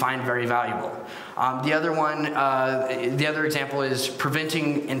we find very valuable. The other example is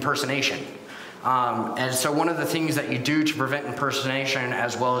preventing impersonation. And so one of the things that you do to prevent impersonation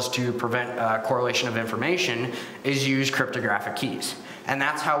as well as to prevent correlation of information is use cryptographic keys. And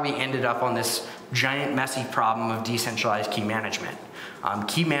that's how we ended up on this giant messy problem of decentralized key management.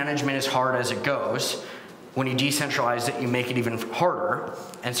 Key management is hard as it goes. When you decentralize it, you make it even harder.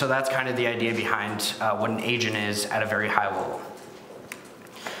 And so that's kind of the idea behind what an agent is at a very high level.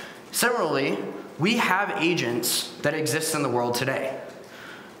 Similarly, we have agents that exist in the world today.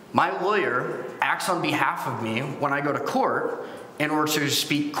 My lawyer acts on behalf of me when I go to court in order to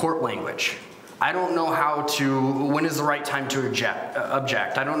speak court language. I don't know when is the right time to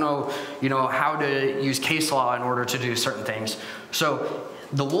object. I don't know, how to use case law in order to do certain things. So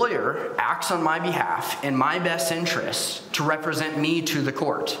the lawyer acts on my behalf in my best interest to represent me to the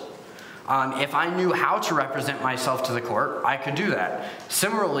court. If I knew how to represent myself to the court, I could do that.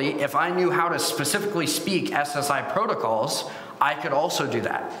 Similarly, if I knew how to specifically speak SSI protocols, I could also do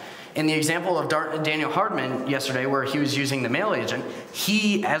that. In the example of Daniel Hardman yesterday, where he was using the mail agent,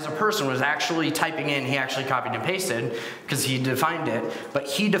 he, as a person, was actually typing in, he actually copied and pasted, because he defined it, but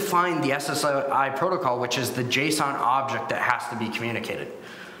he defined the SSI protocol, which is the JSON object that has to be communicated.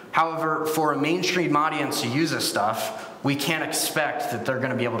 However, for a mainstream audience to use this stuff, we can't expect that they're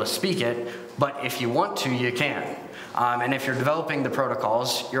going to be able to speak it, but if you want to, you can. And if you're developing the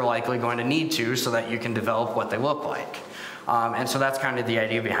protocols, you're likely going to need to so that you can develop what they look like. And so that's kind of the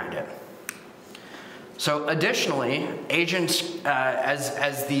idea behind it. So additionally, agents,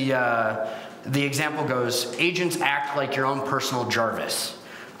 as the example goes, agents act like your own personal Jarvis.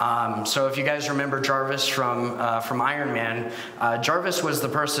 So if you guys remember Jarvis from Iron Man, Jarvis was the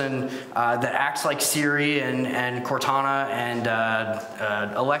person that acts like Siri and Cortana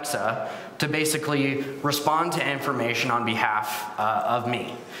and Alexa to basically respond to information on behalf of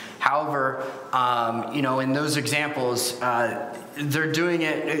me. However, in those examples, they're doing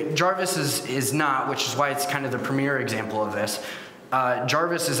it, Jarvis is not, which is why it's kind of the premier example of this.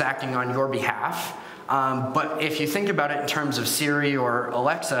 Jarvis is acting on your behalf. But if you think about it in terms of Siri or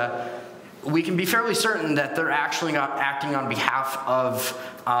Alexa, we can be fairly certain that they're actually not acting on behalf of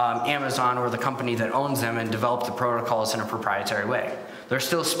Amazon or the company that owns them and developed the protocols in a proprietary way. They're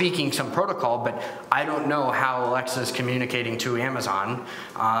still speaking some protocol, but I don't know how Alexa is communicating to Amazon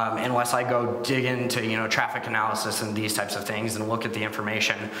unless I go dig into traffic analysis and these types of things and look at the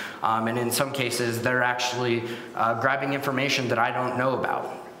information. And in some cases, they're actually grabbing information that I don't know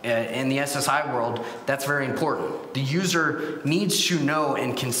about. In the SSI world, that's very important. The user needs to know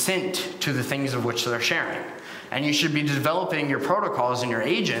and consent to the things of which they're sharing. And you should be developing your protocols and your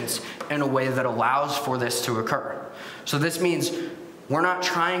agents in a way that allows for this to occur. So this means we're not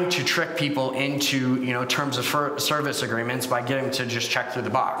trying to trick people into terms of service agreements by getting them to just check through the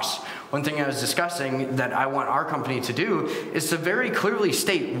box. One thing I was discussing that I want our company to do is to very clearly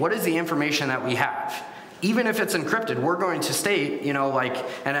state what is the information that we have. Even if it's encrypted, we're going to state,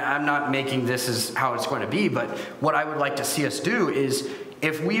 and I'm not making this as how it's going to be, but what I would like to see us do is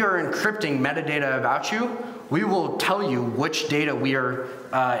if we are encrypting metadata about you, we will tell you which data we are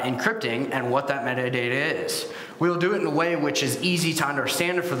encrypting and what that metadata is. We'll do it in a way which is easy to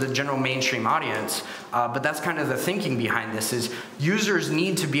understand for the general mainstream audience, but that's kind of the thinking behind this is users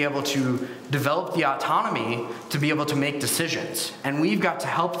need to be able to develop the autonomy to be able to make decisions, and we've got to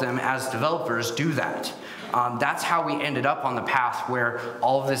help them as developers do that. That's how we ended up on the path where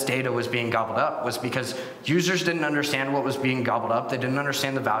all of this data was being gobbled up, was because users didn't understand what was being gobbled up, they didn't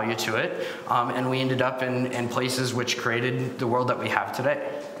understand the value to it, and we ended up in places which created the world that we have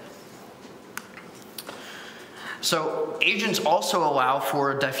today. So agents also allow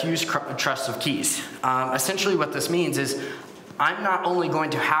for diffuse trust of keys. Essentially what this means is I'm not only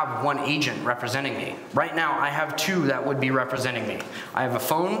going to have one agent representing me. Right now I have two that would be representing me. I have a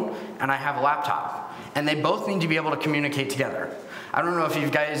phone and I have a laptop. And they both need to be able to communicate together. I don't know if you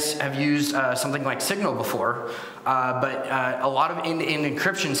guys have used something like Signal before, but a lot of end-to-end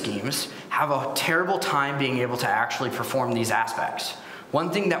encryption schemes have a terrible time being able to actually perform these aspects. One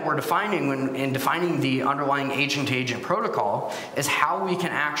thing that we're defining in defining the underlying agent-to-agent protocol is how we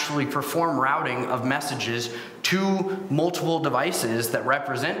can actually perform routing of messages to multiple devices that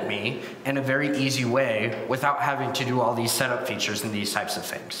represent me in a very easy way without having to do all these setup features and these types of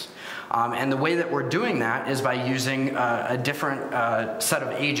things. And the way that we're doing that is by using a different set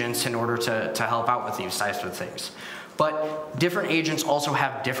of agents in order to help out with these types of things. But different agents also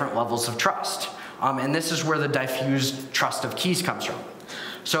have different levels of trust. And this is where the diffused trust of keys comes from.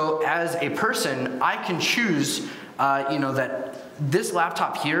 So as a person, I can choose that this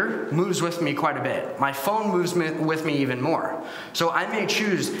laptop here moves with me quite a bit. My phone moves with me even more. So I may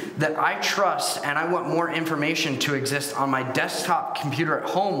choose that I trust and I want more information to exist on my desktop computer at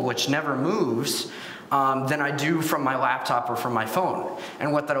home, which never moves, than I do from my laptop or from my phone.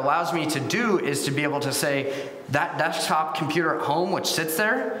 And what that allows me to do is to be able to say, that desktop computer at home, which sits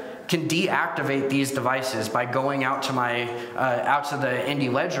there, can deactivate these devices by going out to the Indy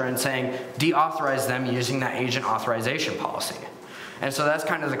ledger and saying, deauthorize them using that agent authorization policy. And so that's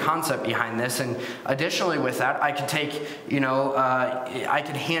kind of the concept behind this. And additionally with that, I could take, I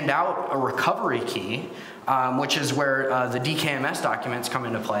could hand out a recovery key, which is where the DKMS documents come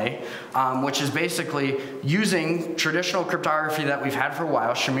into play, which is basically using traditional cryptography that we've had for a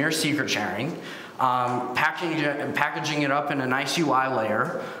while, Shamir secret sharing, packaging it up in a nice UI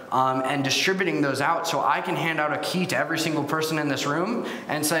layer, and distributing those out so I can hand out a key to every single person in this room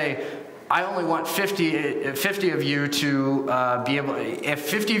and say, I only want 50 of you to be able, if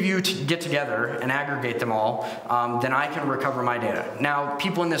 50 of you get together and aggregate them all, then I can recover my data. Now,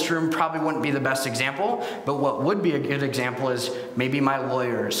 people in this room probably wouldn't be the best example, but what would be a good example is maybe my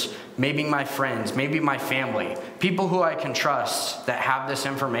lawyers, maybe my friends, maybe my family, people who I can trust that have this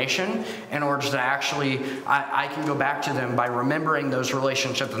information in order to actually, I can go back to them by remembering those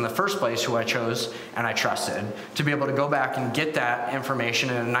relationships in the first place who I chose and I trusted, to be able to go back and get that information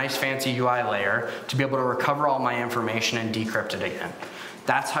in a nice fancy UI layer, to be able to recover all my information and decrypt it again.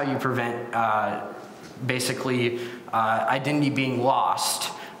 That's how you prevent basically identity being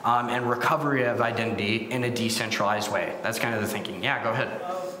lost and recovery of identity in a decentralized way. That's kind of the thinking. Yeah, go ahead.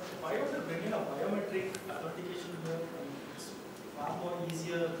 Why would the bringing of biometric authentication here? It's far more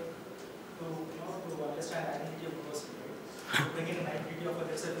easier to understand identity of a person, right? So bringing an identity of a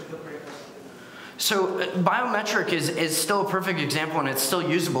fingerprint or something. So biometric is still a perfect example, and it's still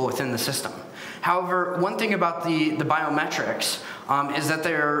usable within the system. However, one thing about the biometrics is that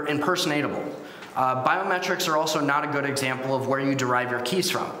they're impersonatable. Biometrics are also not a good example of where you derive your keys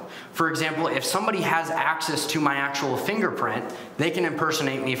from. For example, if somebody has access to my actual fingerprint, they can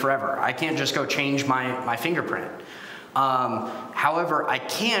impersonate me forever. I can't just go change my fingerprint. However, I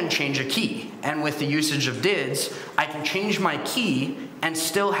can change a key, and with the usage of DIDs, I can change my key and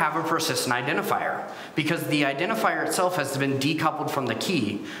still have a persistent identifier, because the identifier itself has been decoupled from the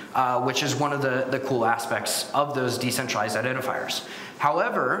key, which is one of the cool aspects of those decentralized identifiers.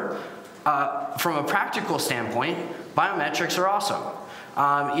 However, from a practical standpoint, biometrics are awesome.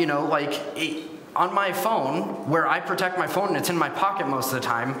 On my phone, where I protect my phone and it's in my pocket most of the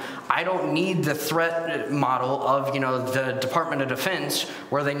time, I don't need the threat model of the Department of Defense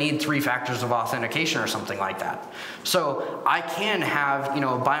where they need 3 factors of authentication or something like that. So I can have a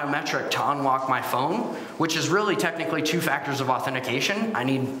biometric to unlock my phone, which is really technically 2 factors of authentication. I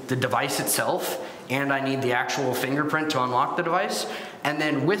need the device itself and I need the actual fingerprint to unlock the device. And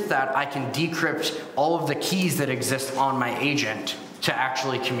then with that, I can decrypt all of the keys that exist on my agent to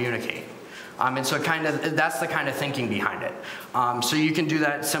actually communicate. And so that's the kind of thinking behind it. So you can do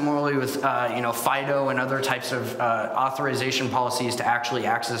that similarly with FIDO and other types of authorization policies to actually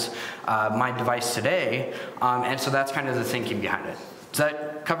access my device today. And so that's kind of the thinking behind it. Does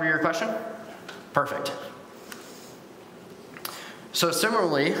that cover your question? Perfect. So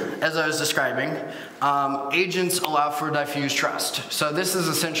similarly, as I was describing, agents allow for diffuse trust. So this is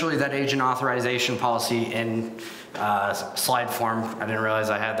essentially that agent authorization policy in slide form. I didn't realize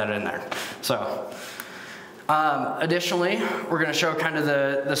I had that in there. So additionally, we're going to show kind of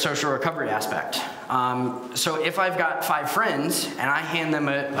the social recovery aspect. So if I've got 5 friends and I hand them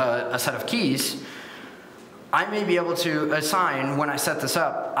a set of keys, I may be able to assign, when I set this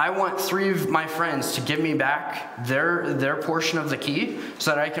up, I want 3 of my friends to give me back their portion of the key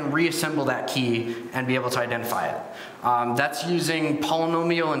so that I can reassemble that key and be able to identify it. That's using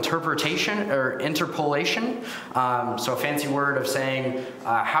polynomial interpretation or interpolation. So a fancy word of saying,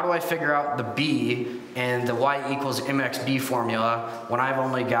 how do I figure out the B in the y equals mxb formula when I've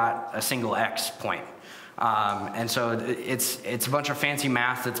only got a single x point? And so it's a bunch of fancy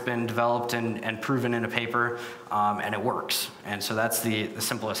math that's been developed and proven in a paper, and it works. And so that's the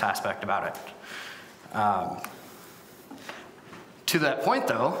simplest aspect about it. To that point,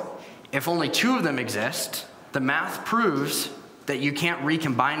 though, if only 2 of them exist, the math proves that you can't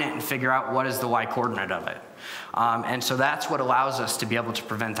recombine it and figure out what is the y coordinate of it. And so that's what allows us to be able to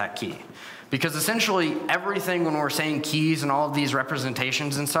prevent that key. Because essentially everything, when we're saying keys and all of these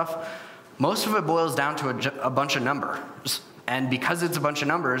representations and stuff, most of it boils down to a bunch of numbers. And because it's a bunch of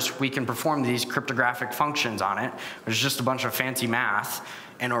numbers, we can perform these cryptographic functions on it, which is just a bunch of fancy math,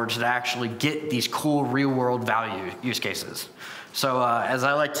 in order to actually get these cool real-world value use cases. So as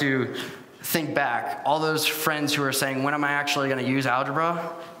I like to think back, all those friends who are saying, when am I actually going to use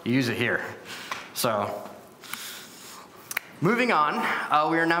algebra? You use it here. So moving on,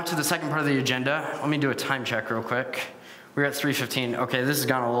 we are now to the second part of the agenda. Let me do a time check real quick. We're at 3:15. Okay, this has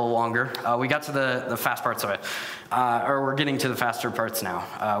gone a little longer. We got to the fast parts of it. Or we're getting to the faster parts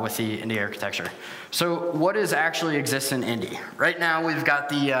now with the Indy architecture. So what actually exists in Indy? Right now we've got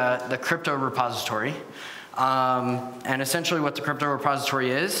the crypto repository. And essentially what the crypto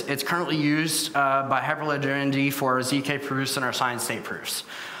repository is, it's currently used by Hyperledger Indy for our ZK proofs and our science state proofs.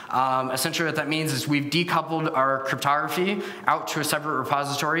 Essentially what that means is we've decoupled our cryptography out to a separate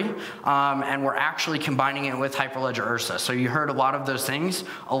repository, and we're actually combining it with Hyperledger Ursa. So you heard a lot of those things.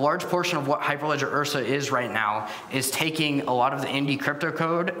 A large portion of what Hyperledger Ursa is right now is taking a lot of the Indy crypto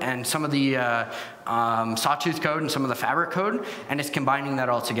code and some of the Sawtooth code and some of the Fabric code, and it's combining that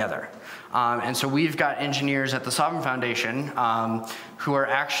all together. And so we've got engineers at the Sovereign Foundation who are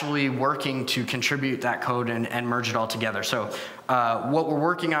actually working to contribute that code and merge it all together. So what we're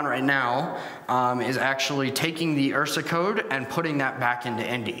working on right now is actually taking the Ursa code and putting that back into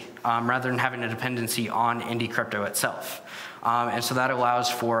Indy, rather than having a dependency on Indy crypto itself. And so that allows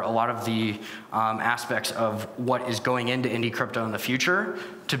for a lot of the aspects of what is going into Indy crypto in the future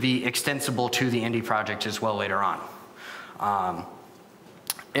to be extensible to the Indy project as well later on.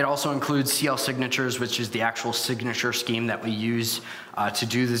 It also includes CL signatures, which is the actual signature scheme that we use to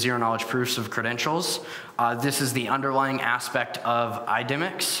do the zero-knowledge proofs of credentials. This is the underlying aspect of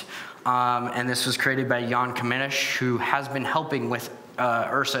IDEMIX, and this was created by Jan Kamenisch, who has been helping with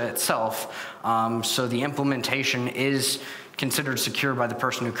Ursa itself. So the implementation is considered secure by the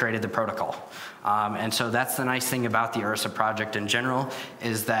person who created the protocol. And so that's the nice thing about the Ursa project in general,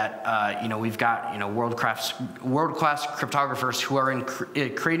 is that we've got world-class cryptographers who are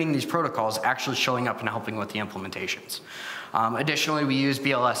creating these protocols actually showing up and helping with the implementations. Additionally, we use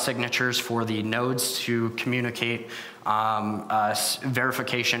BLS signatures for the nodes to communicate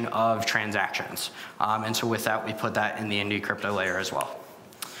verification of transactions. And so with that, we put that in the Indy crypto layer as well.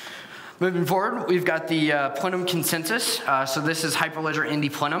 Moving forward, we've got the Plenum consensus. So this is Hyperledger Indy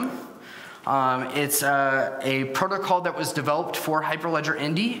Plenum. It's a protocol that was developed for Hyperledger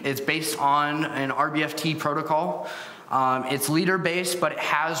Indy. It's based on an RBFT protocol. It's leader-based, but it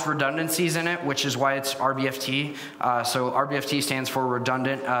has redundancies in it, which is why it's RBFT. So RBFT stands for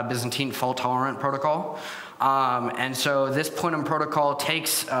Redundant Byzantine Fault-Tolerant Protocol. And so this Plenum protocol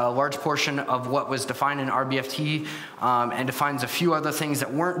takes a large portion of what was defined in RBFT and defines a few other things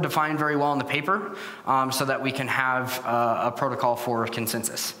that weren't defined very well in the paper, so that we can have a protocol for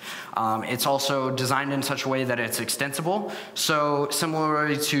consensus. It's also designed in such a way that it's extensible. So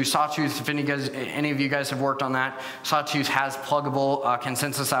similarly to Sawtooth, if any of you guys have worked on that, Sawtooth has pluggable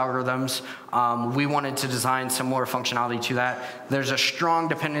consensus algorithms. We wanted to design similar functionality to that. There's a strong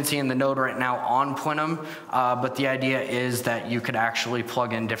dependency in the node right now on Plenum, but the idea is that you could actually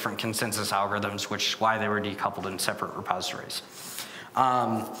plug in different consensus algorithms, which is why they were decoupled in separate repositories.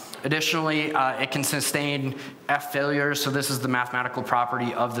 Additionally, it can sustain F failures, so this is the mathematical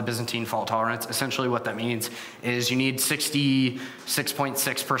property of the Byzantine fault tolerance. Essentially what that means is you need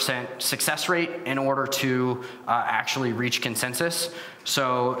 66.6% success rate in order to actually reach consensus.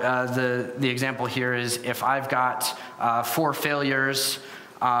 So the example here is if I've got 4 failures,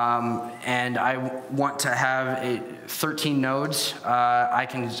 and I want to have 13 nodes, I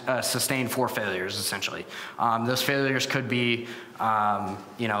can sustain 4 failures, essentially. Those failures could be,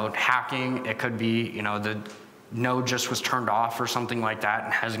 hacking. It could be, the node just was turned off or something like that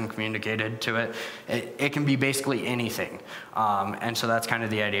and hasn't communicated to it. It can be basically anything. And so that's kind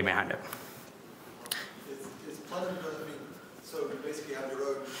of the idea behind it. It's Plenum, so you basically have your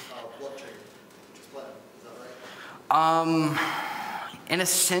own blockchain, which is Plenum, is that right? In a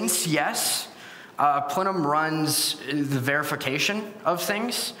sense, yes. Plenum runs the verification of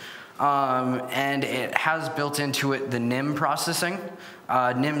things, and it has built into it the NIM processing.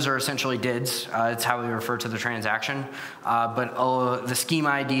 NIMs are essentially DIDs. It's how we refer to the transaction. But the scheme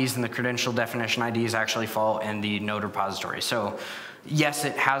IDs and the credential definition IDs actually fall in the node repository. So yes,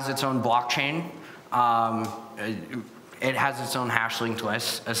 it has its own blockchain. It has its own hash linked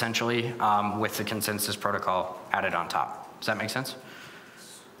list, essentially, with the consensus protocol added on top. Does that make sense?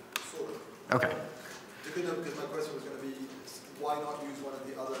 Okay. Because my question was going to be, why not use one of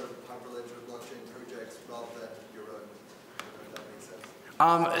the other Hyperledger blockchain projects rather than your own? If that makes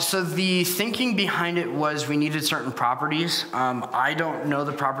sense. So the thinking behind it was we needed certain properties. I don't know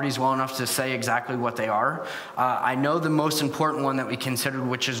the properties well enough to say exactly what they are. I know the most important one that we considered,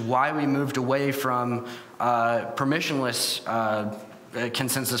 which is why we moved away from permissionless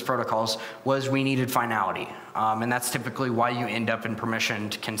consensus protocols was we needed finality. And that's typically why you end up in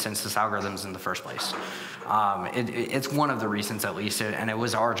permissioned consensus algorithms in the first place. It's one of the reasons, at least, and it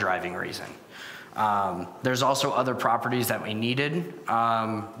was our driving reason. There's also other properties that we needed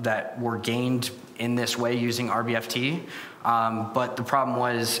that were gained in this way using RBFT. But the problem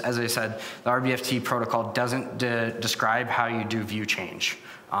was, as I said, the RBFT protocol doesn't describe how you do view change.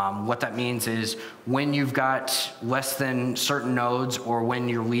 What that means is when you've got less than certain nodes or when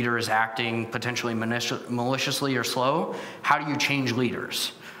your leader is acting potentially maliciously or slow, how do you change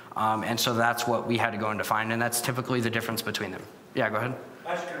leaders? And so that's what we had to go and define, and that's typically the difference between them. Yeah, go ahead.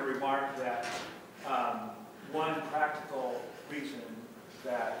 I was going to remark that one practical reason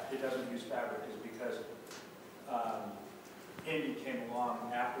that it doesn't use Fabric is because Indy came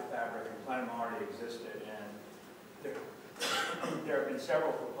along after Fabric and Plenum already existed, and there have been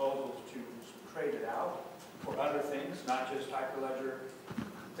several proposals to trade it out for other things, not just Hyperledger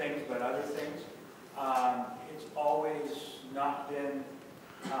things, but other things. It's always not been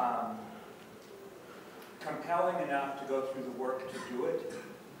compelling enough to go through the work to do it,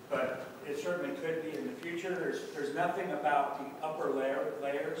 but it certainly could be in the future. There's nothing about the upper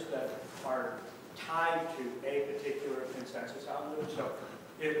layers that are tied to a particular consensus algorithm. So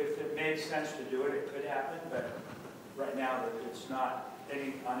if it made sense to do it, it could happen, but right now it's not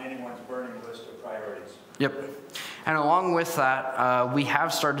on anyone's burning list of priorities. Yep. And along with that, we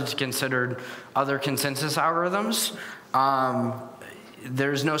have started to consider other consensus algorithms.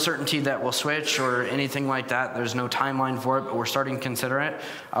 There's no certainty that we'll switch or anything like that. There's no timeline for it, but we're starting to consider it.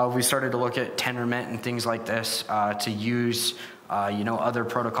 We started to look at Tendermint and things like this to use other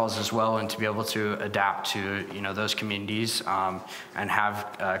protocols as well, and to be able to adapt to those communities and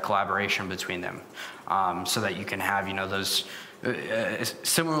have collaboration between them, so that you can have those.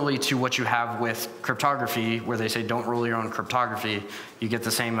 Similarly to what you have with cryptography, where they say don't rule your own cryptography, you get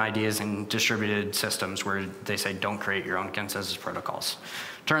the same ideas in distributed systems where they say don't create your own consensus protocols.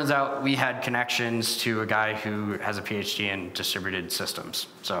 Turns out we had connections to a guy who has a PhD in distributed systems,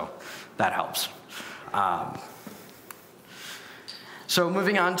 so that helps. So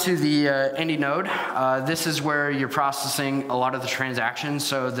moving on to the Indy node, this is where you're processing a lot of the transactions.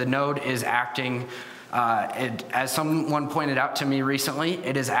 So the node is acting as someone pointed out to me recently,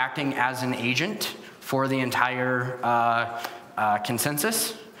 it is acting as an agent for the entire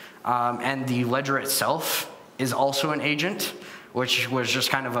consensus. And the ledger itself is also an agent, which was just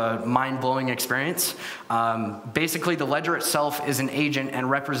kind of a mind-blowing experience. Basically, the ledger itself is an agent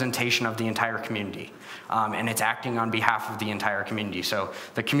and representation of the entire community. And it's acting on behalf of the entire community. So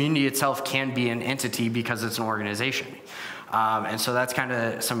the community itself can be an entity because it's an organization. And so that's kind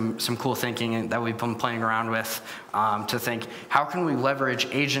of some cool thinking that we've been playing around with to think, how can we leverage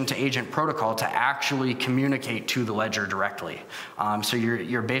agent-to-agent protocol to actually communicate to the ledger directly? So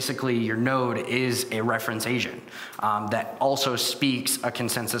you're basically, your node is a reference agent that also speaks a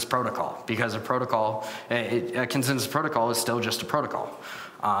consensus protocol, because a consensus protocol is still just a protocol.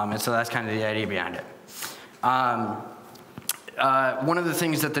 And so that's kind of the idea behind it. One of the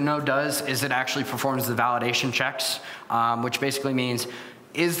things that the node does is it actually performs the validation checks, which basically means,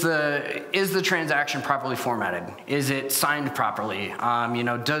 is the transaction properly formatted? Is it signed properly?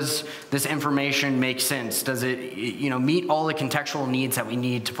 Does this information make sense? Does it meet all the contextual needs that we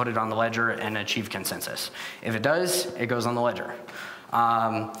need to put it on the ledger and achieve consensus? If it does, it goes on the ledger.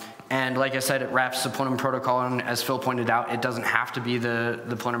 And like I said, it wraps the Plenum protocol, and as Phil pointed out, it doesn't have to be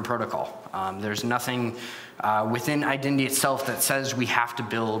the Plenum protocol. There's nothing within Identity itself that says we have to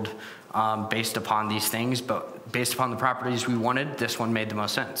build based upon these things, but based upon the properties we wanted, this one made the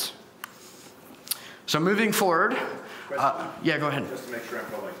most sense. So moving forward, yeah, go ahead. Just to make sure I'm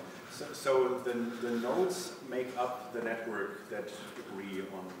following. So the nodes make up the network that agree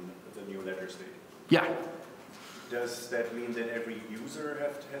on the new ledger state? Yeah. Does that mean that every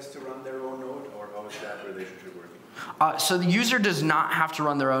user has to run their own node, or how is that relationship working? So the user does not have to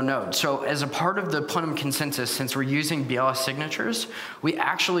run their own node. So as a part of the Plenum consensus, since we're using BLS signatures, we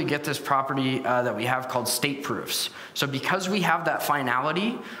actually get this property that we have called state proofs. So because we have that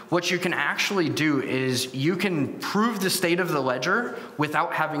finality, what you can actually do is you can prove the state of the ledger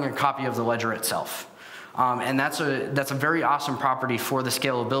without having a copy of the ledger itself. And that's a very awesome property for the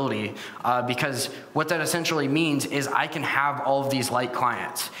scalability, because what that essentially means is I can have all of these light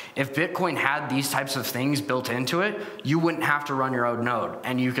clients. If Bitcoin had these types of things built into it, you wouldn't have to run your own node,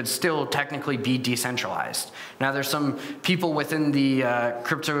 and you could still technically be decentralized. Now, there's some people within the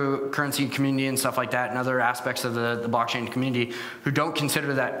cryptocurrency community and stuff like that, and other aspects of the blockchain community, who don't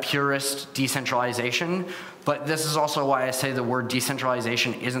consider that purist decentralization. But this is also why I say the word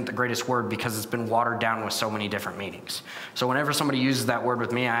decentralization isn't the greatest word, because it's been watered down with so many different meanings. So whenever somebody uses that word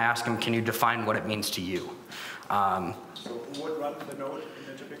with me, I ask them, can you define what it means to you? So who would run the node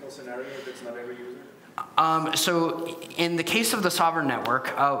in a typical scenario if it's not every user? So in the case of the sovereign network,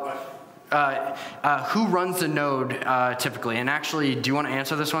 who runs the node typically? And actually, do you want to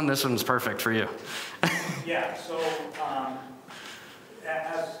answer this one? This one's perfect for you. Yeah, so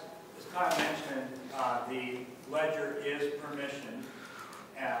as Kyle mentioned, the ledger is permissioned.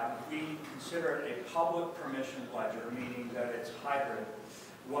 We consider it a public permissioned ledger, meaning that it's hybrid.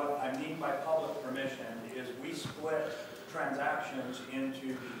 What I mean by public permission is we split transactions into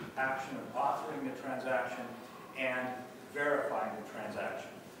the action of authoring the transaction and verifying the transaction.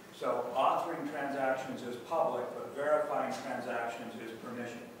 So authoring transactions is public, but verifying transactions is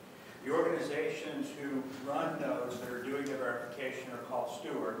permission. The organizations who run nodes that are doing the verification are called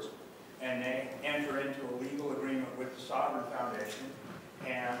stewards, and they enter into a legal agreement with the Sovereign Foundation.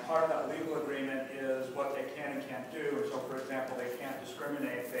 And part of that legal agreement is what they can and can't do. And so, for example, they can't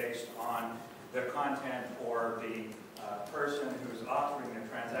discriminate based on the content or the person who's authoring the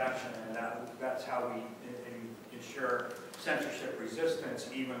transaction. And that's how we ensure censorship resistance,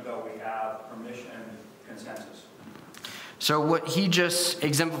 even though we have permission consensus. So what he just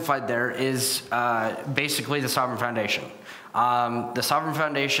exemplified there is basically the Sovereign Foundation. The Sovereign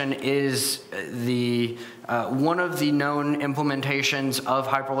Foundation is the one of the known implementations of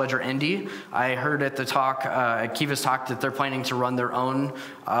Hyperledger Indy. I heard at the talk, at Kiva's talk, that they're planning to run their own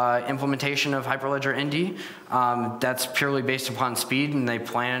implementation of Hyperledger Indy. That's purely based upon speed, and they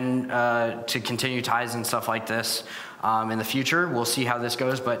plan to continue ties and stuff like this in the future. We'll see how this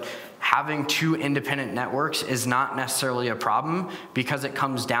goes, but having two independent networks is not necessarily a problem, because it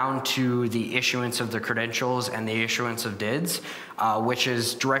comes down to the issuance of the credentials and the issuance of DIDs, which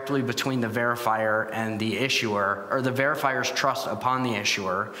is directly between the verifier and the issuer, or the verifier's trust upon the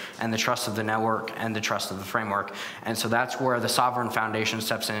issuer and the trust of the network and the trust of the framework. And so that's where the Sovereign Foundation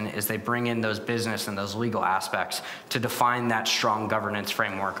steps in, is they bring in those business and those legal aspects to define that strong governance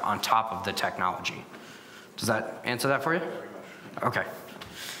framework on top of the technology. Does that answer that for you? Okay.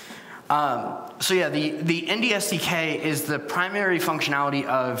 So yeah, the Indy SDK is the primary functionality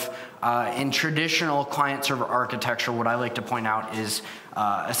of, in traditional client-server architecture, what I like to point out is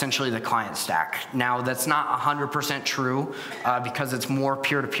essentially the client stack. Now, that's not 100% true because it's more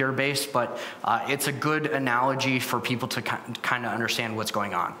peer-to-peer based, but it's a good analogy for people to kind of understand what's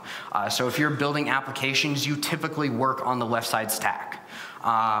going on. So if you're building applications, you typically work on the left side stack.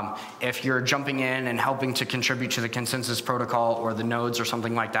 If you're jumping in and helping to contribute to the consensus protocol or the nodes or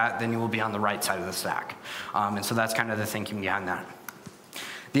something like that, then you will be on the right side of the stack. And so that's kind of the thinking behind that.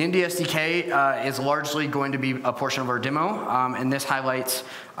 The Indy SDK is largely going to be a portion of our demo, and this highlights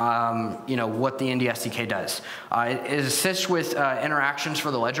what the Indy SDK does. It assists with interactions for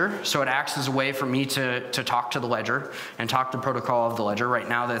the ledger, so it acts as a way for me to talk to the ledger and talk the protocol of the ledger. Right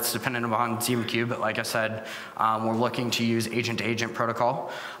now that's dependent upon ZMQ, but like I said, we're looking to use agent-to-agent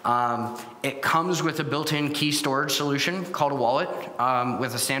protocol. It comes with a built-in key storage solution called a wallet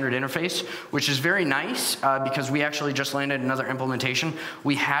with a standard interface, which is very nice because we actually just landed another implementation.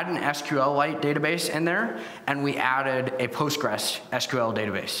 We had an SQLite database in there, and we added a Postgres SQL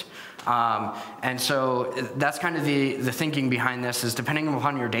database. And so that's kind of the thinking behind this, is depending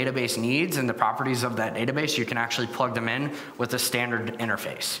upon your database needs and the properties of that database, you can actually plug them in with a standard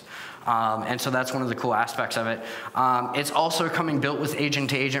interface. And so that's one of the cool aspects of it. It's also coming built with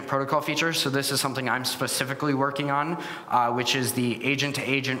agent-to-agent protocol features. So this is something I'm specifically working on, which is the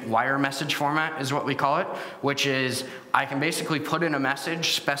agent-to-agent wire message format is what we call it, which is I can basically put in a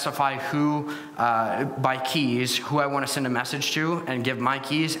message, specify who, by keys, who I want to send a message to, and give my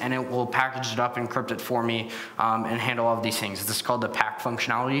keys, and it will package it up, encrypt it for me, and handle all of these things. This is called the pack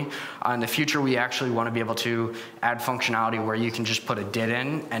functionality. In the future, we actually want to be able to add functionality where you can just put a DID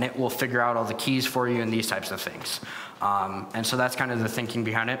in, and it will figure out all the keys for you and these types of things. And so that's kind of the thinking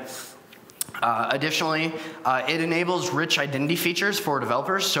behind it. Additionally, it enables rich identity features for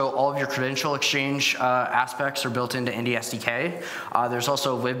developers, so all of your credential exchange aspects are built into Indy SDK. There's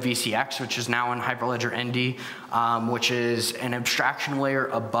also libvcx, which is now in Hyperledger Indy, which is an abstraction layer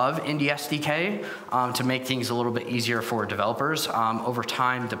above Indy SDK to make things a little bit easier for developers. Over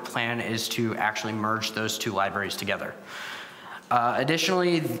time, the plan is to actually merge those two libraries together.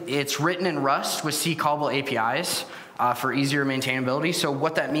 Additionally, it's written in Rust with C callable APIs. for easier maintainability. So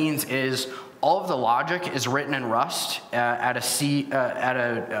what that means is all of the logic is written in Rust at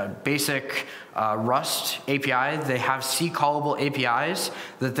a basic Rust API. They have C callable APIs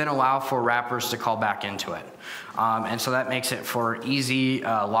that then allow for wrappers to call back into it. And so that makes it for easy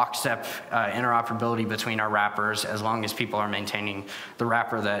lockstep interoperability between our wrappers as long as people are maintaining the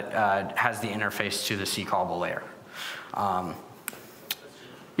wrapper that has the interface to the C callable layer.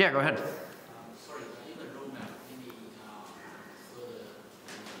 Yeah, go ahead. Sorry, in the roadmap,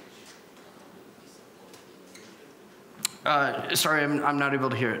 any further Sorry, I'm not able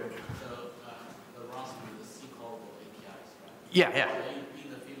to hear it. the Rust with the C callable APIs, right? Yeah.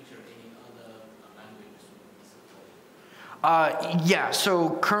 In the future, any other languages will be supported? Yeah, so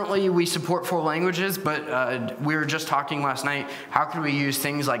currently we support 4 languages, but we were just talking last night, how can we use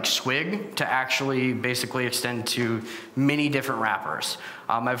things like Swig to actually basically extend to many different wrappers?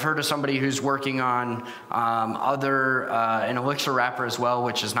 I've heard of somebody who's working on an Elixir wrapper as well,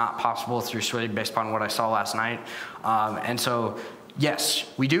 which is not possible through Swig based upon what I saw last night. And so, yes,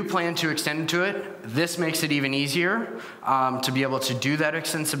 we do plan to extend to it. This makes it even easier to be able to do that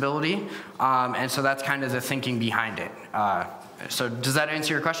extensibility. And so that's kind of the thinking behind it. So does that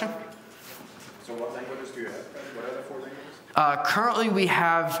answer your question? So what languages do you have? What are the 4 languages? Currently we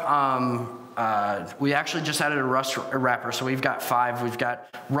have, we actually just added a Rust wrapper, so we've got 5. We've got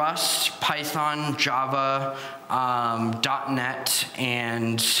Rust, Python, Java, .NET,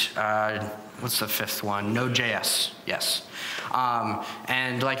 and what's the 5th one? Node.js, yes.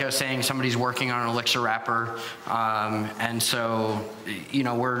 And like I was saying, somebody's working on an Elixir wrapper, and so, you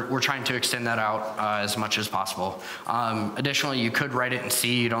know, we're trying to extend that out as much as possible. Additionally, you could write it in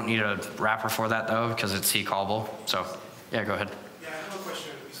C. You don't need a wrapper for that though, because it's C callable. So, yeah, go ahead. Yeah, I have a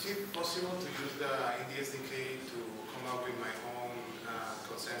question. Is it possible to use the Indy SDK to come up with my own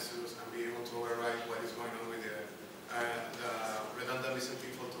consensus and be able to override what is going on with the redundant missing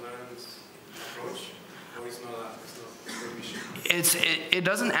fault tolerance approach? Or it's not a issue? It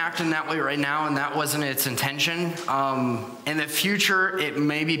doesn't act in that way right now, and that wasn't its intention. In the future, it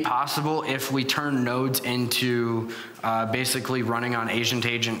may be possible if we turn nodes into basically running on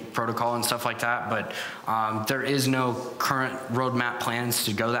agent-to-agent protocol and stuff like that, but there is no current roadmap plans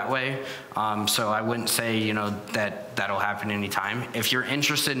to go that way. So I wouldn't say, you know, that'll happen anytime. If you're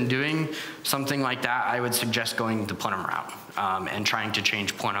interested in doing something like that, I would suggest going the plenum route and trying to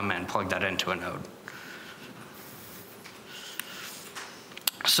change plenum and plug that into a node.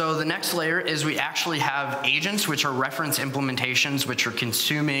 So the next layer is we actually have agents, which are reference implementations, which are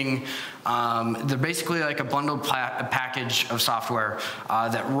consuming, they're basically like a bundled package of software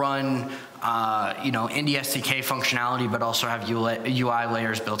that run, you know, Indy SDK functionality, but also have UI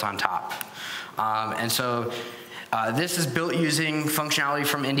layers built on top. And so this is built using functionality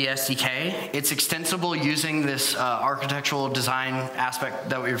from Indy SDK. It's extensible using this architectural design aspect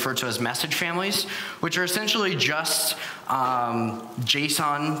that we refer to as message families, which are essentially just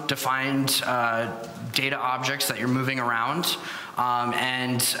JSON-defined data objects that you're moving around.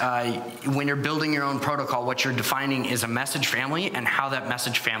 When you're building your own protocol, what you're defining is a message family and how that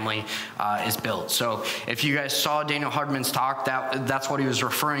message family is built. So if you guys saw Daniel Hardman's talk, that's what he was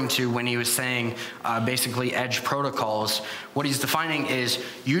referring to when he was saying basically edge protocols. What he's defining is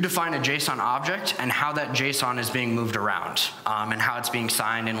you define a JSON object and how that JSON is being moved around and how it's being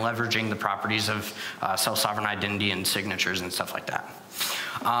signed and leveraging the properties of self-sovereign identity and signatures and stuff like that.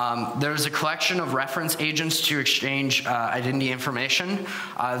 There's a collection of reference agents to exchange identity information.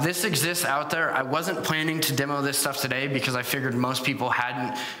 This exists out there. I wasn't planning to demo this stuff today because I figured most people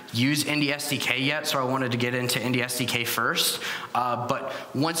hadn't used Indy SDK yet, so I wanted to get into Indy SDK first. But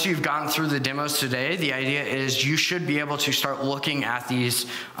once you've gone through the demos today, the idea is you should be able to start looking at these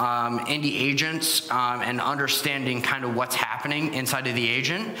Indy agents and understanding kind of what's happening inside of the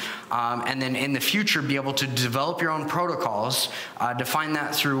agent. And then in the future, be able to develop your own protocols, define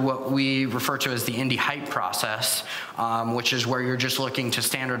that through what we refer to as the Indy hype process, which is where you're just looking to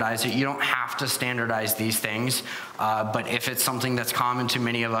standardize it. You don't have to standardize these things, but if it's something that's common to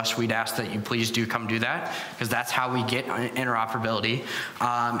many of us, we'd ask that you please do come do that, because that's how we get interoperability.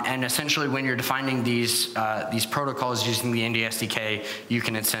 And essentially, when you're defining these protocols using the Indy SDK, you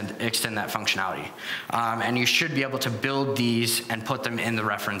can extend that functionality. And you should be able to build these and put them in the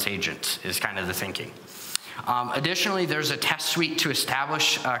reference agents, is kind of the thinking. Additionally, there's a test suite to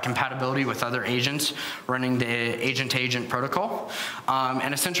establish compatibility with other agents running the agent-to-agent protocol.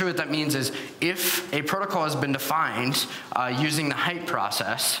 And essentially what that means is if a protocol has been defined using the hype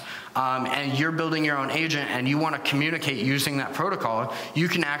process, and you're building your own agent and you want to communicate using that protocol, you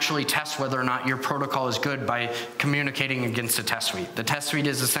can actually test whether or not your protocol is good by communicating against a test suite. The test suite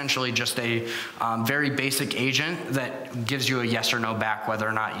is essentially just a very basic agent that gives you a yes or no back whether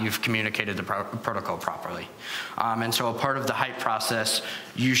or not you've communicated the protocol properly. And so a part of the hype process,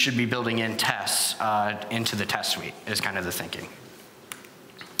 you should be building in tests into the test suite is kind of the thinking.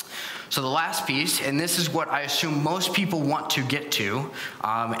 So the last piece, and this is what I assume most people want to get to,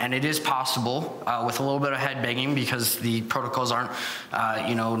 and it is possible with a little bit of head banging because the protocols aren't,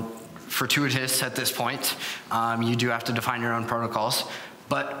 fortuitous at this point. You do have to define your own protocols.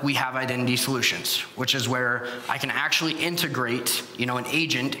 But we have identity solutions, which is where I can actually integrate, an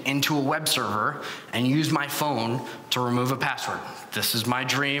agent into a web server and use my phone to remove a password. This is my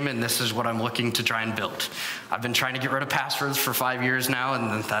dream, and this is what I'm looking to try and build. I've been trying to get rid of passwords for 5 years now,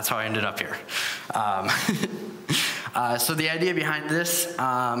 and that's how I ended up here. So the idea behind this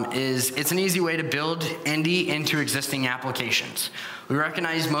is it's an easy way to build Indy into existing applications. We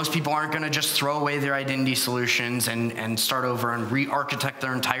recognize most people aren't going to just throw away their identity solutions and start over and re-architect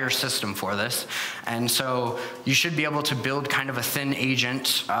their entire system for this. And so you should be able to build kind of a thin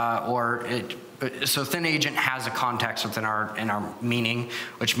agent, so thin agent has a context within our meaning,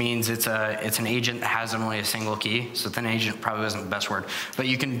 which means it's an agent that has only a single key. So thin agent probably isn't the best word, but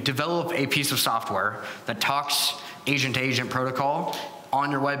you can develop a piece of software that talks agent-to-agent protocol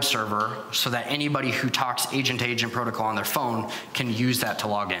on your web server so that anybody who talks agent-to-agent protocol on their phone can use that to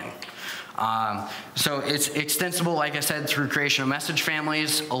log in. So it's extensible, like I said, through creation of message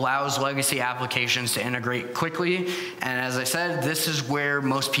families, allows legacy applications to integrate quickly, and as I said, this is where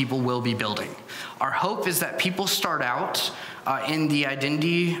most people will be building. Our hope is that people start out in the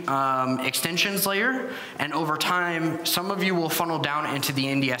identity extensions layer, and over time, some of you will funnel down into the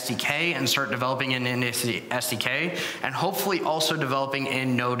Indy SDK and start developing in Indy SDK, and hopefully also developing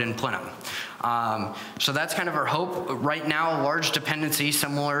in Node and Plenum. So that's kind of our hope. Right now, a large dependency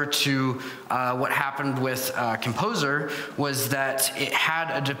similar to what happened with Composer was that it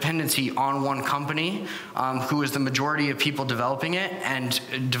had a dependency on one company who was the majority of people developing it, and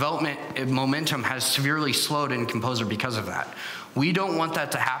development momentum has severely slowed in Composer because of that. We don't want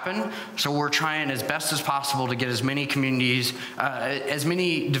that to happen, so we're trying as best as possible to get as many communities, as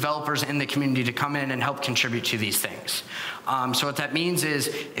many developers in the community to come in and help contribute to these things. So what that means is,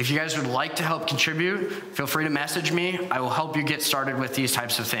 if you guys would like to help contribute, feel free to message me. I will help you get started with these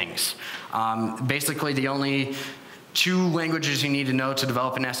types of things. Basically, the only 2 languages you need to know to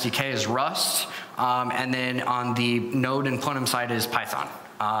develop an SDK is Rust, and then on the Node and Plenum side is Python.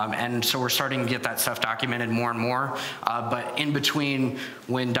 And so we're starting to get that stuff documented more and more. But in between,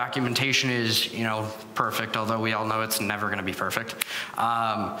 when documentation is, perfect, although we all know it's never going to be perfect.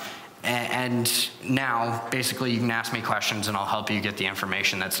 And now, basically, you can ask me questions, and I'll help you get the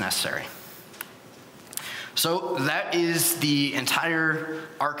information that's necessary. So that is the entire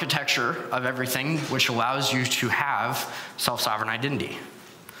architecture of everything, which allows you to have self-sovereign identity.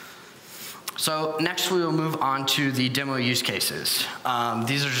 So next we will move on to the demo use cases.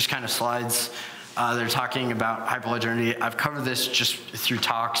 These are just kind of slides. They're talking about Hyperledger Indy. I've covered this just through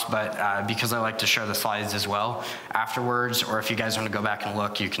talks, but because I like to share the slides as well afterwards, or if you guys want to go back and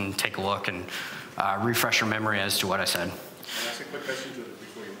look, you can take a look and refresh your memory as to what I said. Can I ask a quick question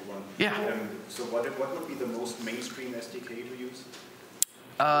before you move on? Yeah. So what would be the most mainstream SDK to use?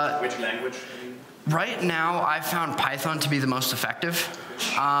 Which language? Right now, I've found Python to be the most effective.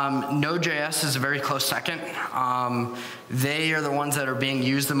 Node.js is a very close second. They are the ones that are being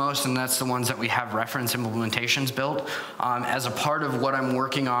used the most, and that's the ones that we have reference implementations built. As a part of what I'm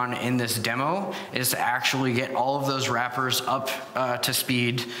working on in this demo is to actually get all of those wrappers up to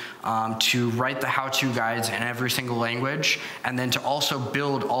speed, to write the how-to guides in every single language, and then to also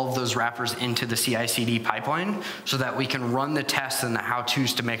build all of those wrappers into the CI/CD pipeline so that we can run the tests and the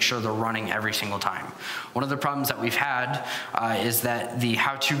how-tos to make sure they're running every single time. One of the problems that we've had is that the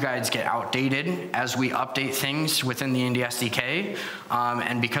how-to guides get outdated as we update things within the Indy SDK,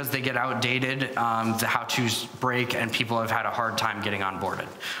 and because they get outdated, the how-tos break and people have had a hard time getting onboarded.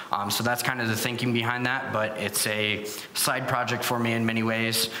 So that's kind of the thinking behind that, but it's a side project for me in many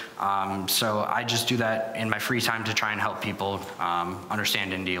ways. So I just do that in my free time to try and help people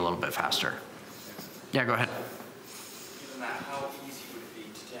understand Indy a little bit faster. Yeah, go ahead. Given that, how easy would it be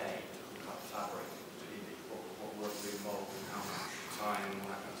today to hook up Fabric to Indy? What work would involve and how much time and all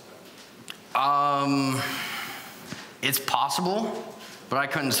that kind of stuff? It's possible, but I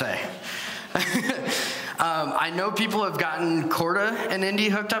couldn't say. I know people have gotten Corda and Indy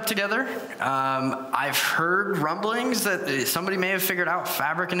hooked up together. I've heard rumblings that somebody may have figured out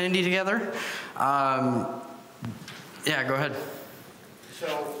Fabric and Indy together. Yeah, go ahead.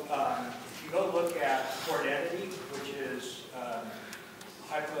 So Port Entity, which is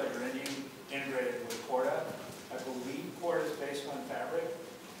Hyperledger Indy integrated with Porta. I believe Porta is based on Fabric.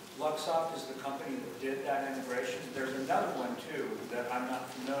 Luxoft is the company that did that integration. There's another one too that I'm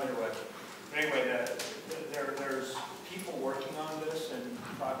not familiar with. But anyway, there's people working on this and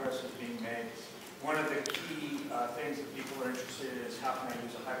progress is being made. One of the key things that people are interested in is how can I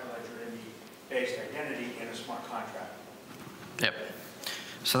use a Hyperledger Indy-based identity in a smart contract. Yep.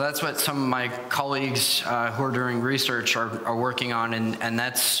 So that's what some of my colleagues who are doing research are working on, and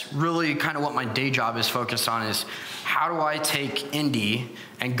that's really kind of what my day job is focused on, is how do I take Indy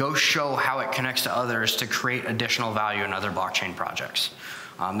and go show how it connects to others to create additional value in other blockchain projects.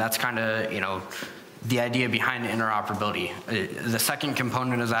 That's kind of, the idea behind interoperability. The second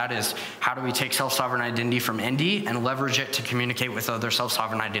component of that is how do we take self-sovereign identity from Indy and leverage it to communicate with other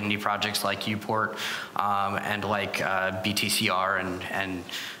self-sovereign identity projects like Uport and like BTCR and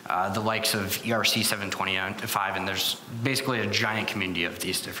the likes of ERC 725, and there's basically a giant community of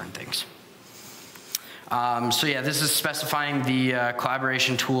these different things. So yeah, this is specifying the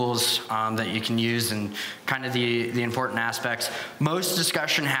collaboration tools that you can use and kind of the important aspects. Most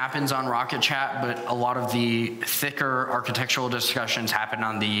discussion happens on Rocket Chat, but a lot of the thicker architectural discussions happen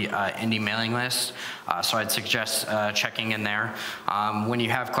on the Indy mailing list. So I'd suggest checking in there. When you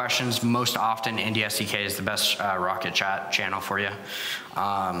have questions, most often Indy SDK is the best Rocket Chat channel for you.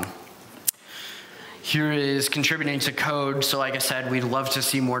 Here is contributing to code. So like I said, we'd love to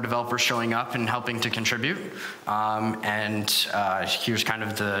see more developers showing up and helping to contribute. Here's kind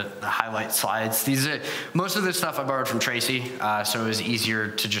of the highlight slides. Most of this stuff I borrowed from Tracy, so it was easier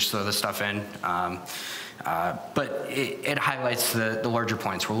to just throw this stuff in. But it highlights the larger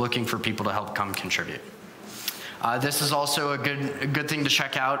points. We're looking for people to help come contribute. This is also a good thing to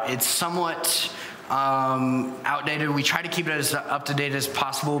check out. It's somewhat outdated. We try to keep it as up to date as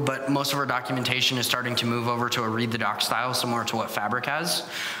possible, but most of our documentation is starting to move over to a read the doc style, similar to what Fabric has.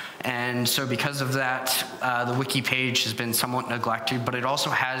 And so because of that, the wiki page has been somewhat neglected, but it also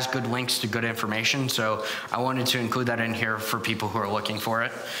has good links to good information. So I wanted to include that in here for people who are looking for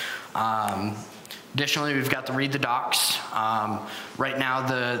it. Additionally, we've got the read the docs. Right now,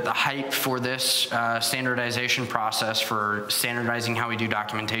 the hype for this standardization process for standardizing how we do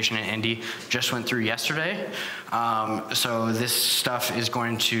documentation in Indy just went through yesterday. So this stuff is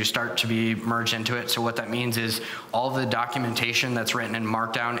going to start to be merged into it. So what that means is all the documentation that's written in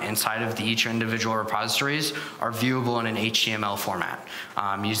Markdown inside of each individual repositories are viewable in an HTML format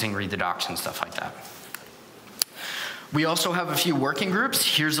using read the docs and stuff like that. We also have a few working groups.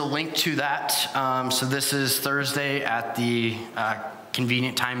 Here's a link to that. So this is Thursday at the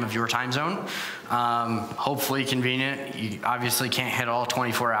convenient time of your time zone. Hopefully convenient. You obviously can't hit all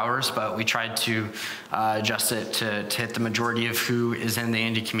 24 hours, but we tried to adjust it to hit the majority of who is in the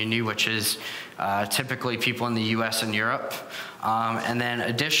Indy community, which is typically people in the US and Europe. And then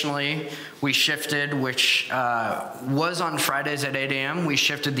additionally, we shifted, which was on Fridays at 8 a.m., we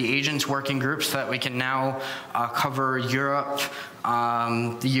shifted the agents working group so that we can now cover Europe,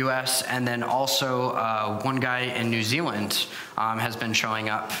 the US, and then also one guy in New Zealand has been showing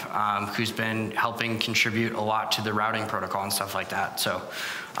up who's been helping contribute a lot to the routing protocol and stuff like that. So,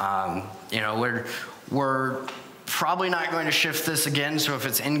 we're probably not going to shift this again, so if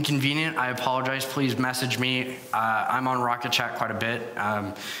it's inconvenient, I apologize. Please message me. I'm on Rocket Chat quite a bit.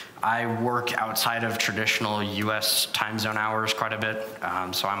 I work outside of traditional US time zone hours quite a bit,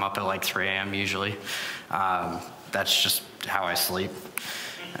 so I'm up at like 3 a.m. usually. That's just how I sleep.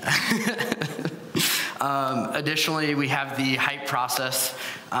 Additionally, we have the hype process,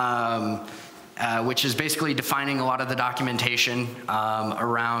 which is basically defining a lot of the documentation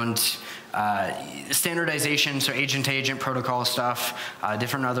around standardization, so agent-to-agent protocol stuff,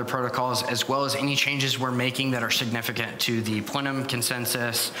 different other protocols, as well as any changes we're making that are significant to the plenum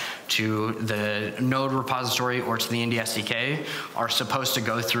consensus, to the node repository, or to the Indy SDK, are supposed to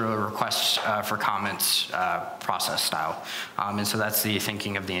go through a request for comments process style. And so that's the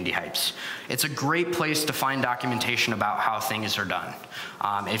thinking of the Indy hypes. It's a great place to find documentation about how things are done.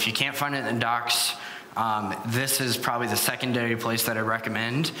 If you can't find it in docs, this is probably the secondary place that I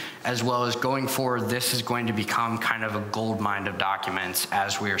recommend, as well as going forward, this is going to become kind of a gold mine of documents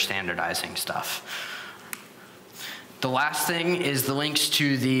as we are standardizing stuff. The last thing is the links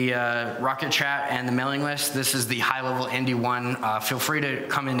to the Rocket Chat and the mailing list. This is the high-level Indy one. Feel free to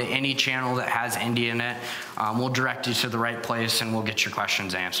come into any channel that has Indy in it. We'll direct you to the right place and we'll get your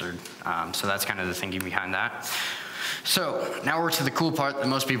questions answered. So that's kind of the thinking behind that. So now we're to the cool part that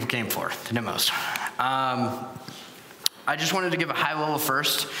most people came for, the demos. I just wanted to give a high level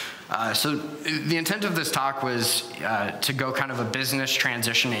first. So the intent of this talk was to go kind of a business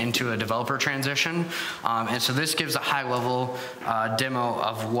transition into a developer transition. And so this gives a high level demo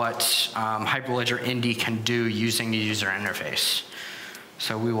of what Hyperledger Indy can do using the user interface.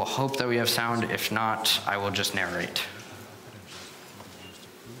 So we will hope that we have sound. If not, I will just narrate.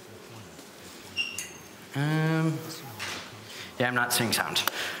 Yeah, I'm not seeing sound.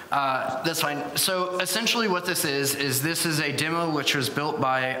 That's fine. So essentially what this is this is a demo which was built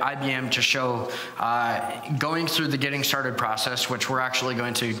by IBM to show going through the getting started process, which we're actually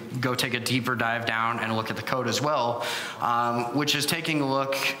going to go take a deeper dive down and look at the code as well, which is taking a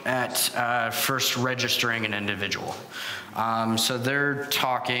look at first registering an individual. So they're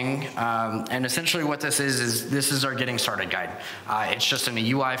talking, and essentially what this is this is our getting started guide. It's just in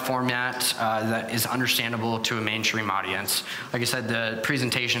a UI format that is understandable to a mainstream audience. Like I said, the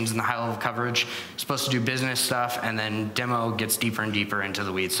presentations and the high level coverage is supposed to do business stuff, and then demo gets deeper and deeper into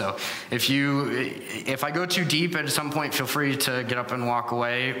the weeds. So if I go too deep at some point, feel free to get up and walk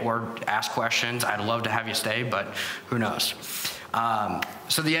away or ask questions. I'd love to have you stay, but who knows?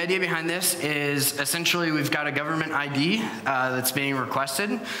 So the idea behind this is essentially we've got a government ID that's being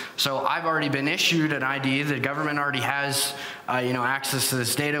requested. So I've already been issued an ID. The government already has access to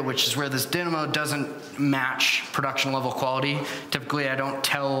this data, which is where this demo doesn't match production level quality. Typically, I don't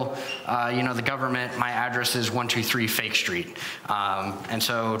tell the government my address is 123 Fake Street. And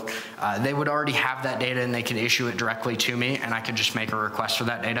so they would already have that data and they could issue it directly to me, and I could just make a request for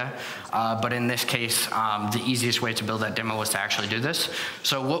that data. But in this case, the easiest way to build that demo was to actually do this.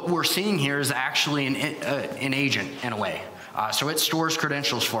 So what we're seeing here is actually an agent in a way. So it stores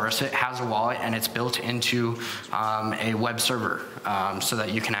credentials for us. It has a wallet, and it's built into a web server so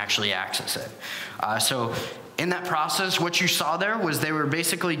that you can actually access it. So in that process, what you saw there was they were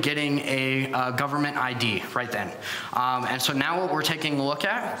basically getting a government ID right then. And so now what we're taking a look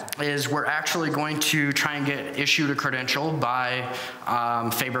at is we're actually going to try and get issued a credential by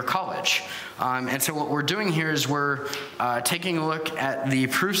Faber College. And so what we're doing here is we're taking a look at the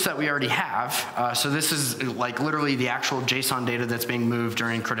proofs that we already have. So this is like literally the actual JSON data that's being moved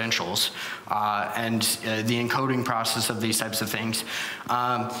during credentials and the encoding process of these types of things.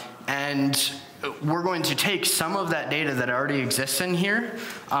 And we're going to take some of that data that already exists in here,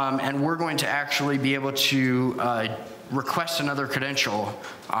 and we're going to actually be able to request another credential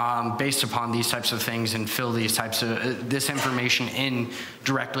based upon these types of things and fill these types of this information in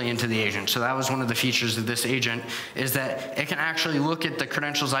directly into the agent. So that was one of the features of this agent, is that it can actually look at the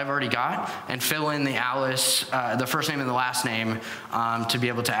credentials I've already got and fill in the Alice, the first name and the last name, to be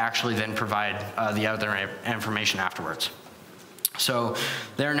able to actually then provide the other information afterwards. So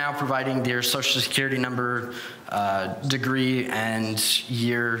they're now providing their social security number, degree, and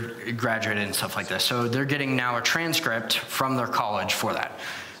year graduated and stuff like this. So they're getting now a transcript from their college for that.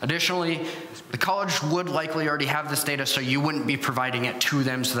 Additionally, the college would likely already have this data, so you wouldn't be providing it to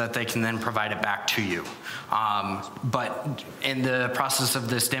them so that they can then provide it back to you. But in the process of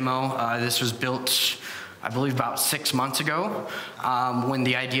this demo, this was built, I believe, about 6 months ago, when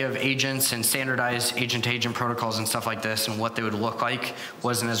the idea of agents and standardized agent-to-agent protocols and stuff like this and what they would look like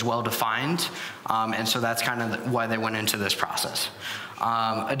wasn't as well defined. And so that's kind of why they went into this process.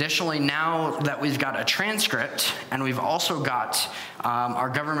 Additionally, now that we've got a transcript and we've also got our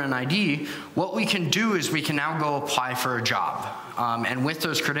government ID, what we can do is we can now go apply for a job. And with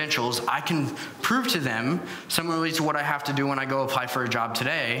those credentials, I can prove to them, similarly to what I have to do when I go apply for a job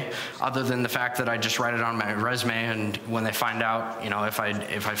today, other than the fact that I just write it on my resume, and when they find out, if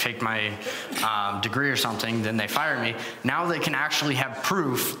I fake my degree or something, then they fire me. Now they can actually have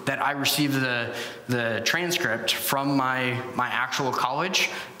proof that I received the transcript from my actual college,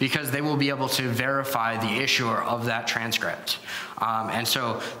 because they will be able to verify the issuer of that transcript. And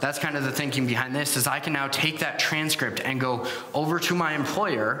so that's kind of the thinking behind this, is I can now take that transcript and go over to my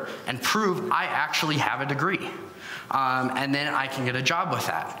employer and prove I actually have a degree. And then I can get a job with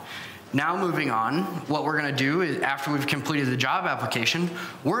that. Now moving on, what we're going to do is, after we've completed the job application,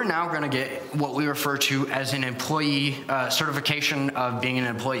 we're now going to get what we refer to as an employee certification of being an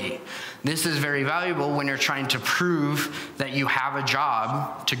employee. This is very valuable when you're trying to prove that you have a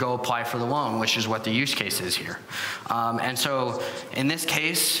job to go apply for the loan, which is what the use case is here. And so in this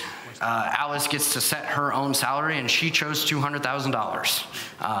case, Alice gets to set her own salary, and she chose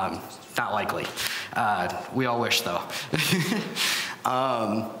 $200,000. Not likely. We all wish, though.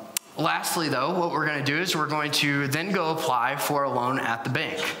 Lastly, though, what we're going to do is we're going to then go apply for a loan at the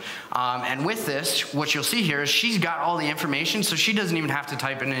bank. And with this, what you'll see here is she's got all the information, so she doesn't even have to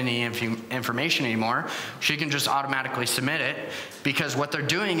type in any information anymore. She can just automatically submit it, because what they're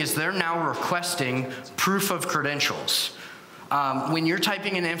doing is they're now requesting proof of credentials. When you're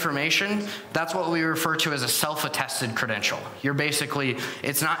typing in information, that's what we refer to as a self-attested credential. You're basically,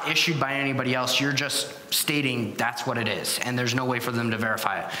 it's not issued by anybody else, you're just stating that's what it is, and there's no way for them to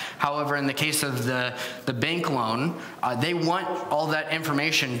verify it. However, in the case of the bank loan, they want all that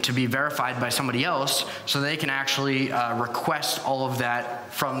information to be verified by somebody else, so they can actually request all of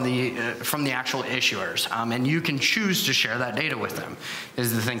that from the actual issuers. And you can choose to share that data with them,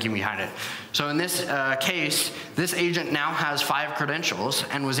 is the thinking behind it. So in this case, this agent now has 5 credentials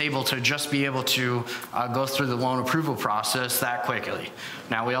and was able to just be able to go through the loan approval process that quickly.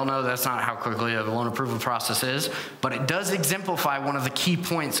 Now, we all know that's not how quickly a loan approval process is, but it does exemplify one of the key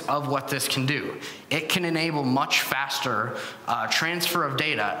points of what this can do. It can enable much faster transfer of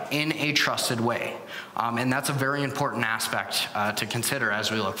data in a trusted way. And that's a very important aspect to consider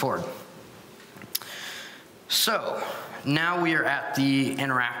as we look forward. So, now we are at the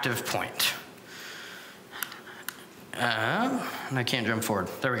interactive point. And I can't jump forward.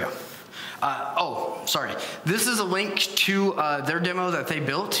 There we go. Oh, sorry. This is a link to their demo that they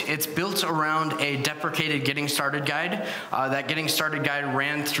built. It's built around a deprecated Getting Started guide. That Getting Started guide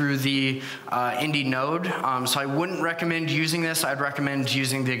ran through the Indy node. So I wouldn't recommend using this. I'd recommend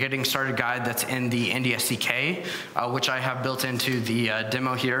using the Getting Started guide that's in the Indy SDK, which I have built into the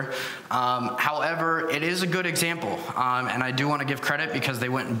demo here. However, it is a good example. And I do want to give credit because they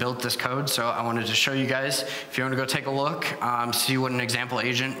went and built this code. So I wanted to show you guys. If you want to go take a look, see what an example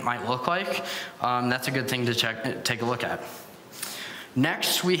agent might look like. That's a good thing to take a look at.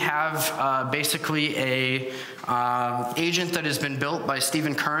 Next, we have basically a agent that has been built by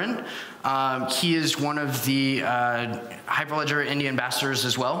Stephen Curran. He is one of the Hyperledger Indy ambassadors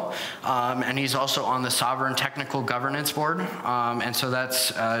as well, and he's also on the Sovereign Technical Governance Board. And so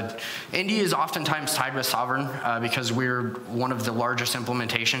that's, Indy is oftentimes tied with Sovereign because we're one of the largest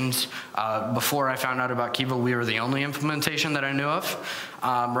implementations. Before I found out about Kiva, we were the only implementation that I knew of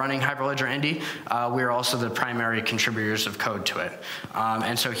running Hyperledger Indy. We are also the primary contributors of code to it.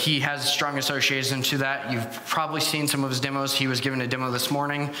 And so he has strong association to that. You've probably seen some of his demos. He was given a demo this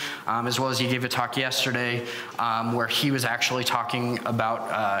morning, as well as he gave a talk yesterday where he was actually talking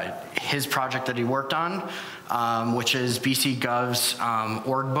about his project that he worked on, which is BC.gov's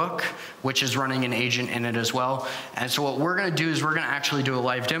org book, which is running an agent in it as well. And so what we're going to do is we're going to actually do a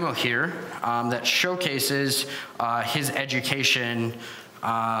live demo here that showcases his education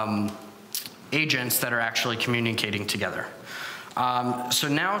agents that are actually communicating together. So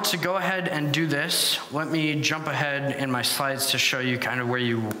now to go ahead and do this, let me jump ahead in my slides to show you kind of where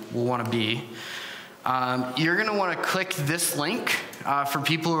you will want to be. You're going to want to click this link for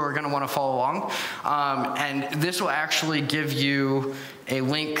people who are going to want to follow along. And this will actually give you a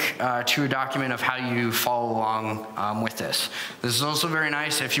link to a document of how you follow along with this. This is also very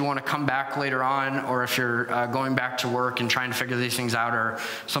nice if you want to come back later on, or if you're going back to work and trying to figure these things out or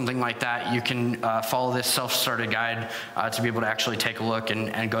something like that, you can follow this self-started guide to be able to actually take a look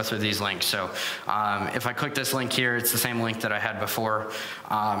and go through these links. So if I click this link here, it's the same link that I had before.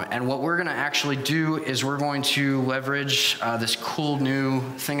 And what we're going to actually do is we're going to leverage this cool new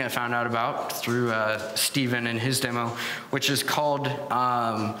thing I found out about through Stephen and his demo, which is called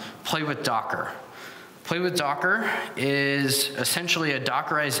Play with Docker. Play with Docker is essentially a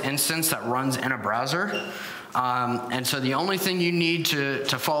Dockerized instance that runs in a browser. And so the only thing you need to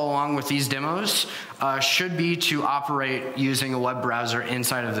follow along with these demos should be to operate using a web browser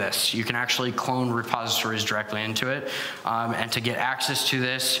inside of this. You can actually clone repositories directly into it. And to get access to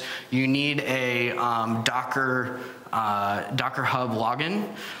this, you need a Docker Hub login.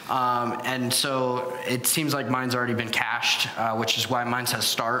 And so it seems like mine's already been cached, which is why mine says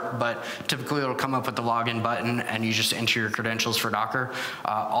start, but typically it'll come up with the login button and you just enter your credentials for Docker.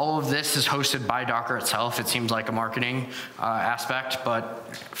 All of this is hosted by Docker itself. It seems like a marketing aspect,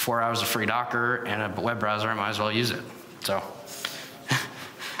 but 4 hours of free Docker and a web browser, I might as well use it. So.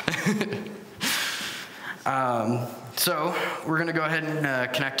 So we're gonna go ahead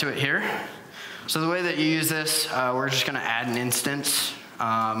and connect to it here. So the way that you use this, we're just going to add an instance.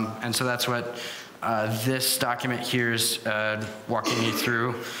 And so that's what this document here is walking you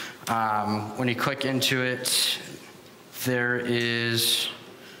through. When you click into it, there is,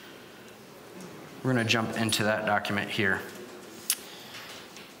 we're going to jump into that document here.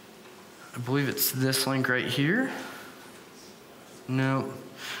 I believe it's this link right here. No.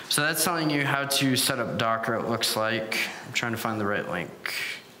 So that's telling you how to set up Docker, it looks like. I'm trying to find the right link.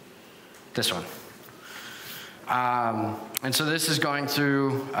 this one. And so this is going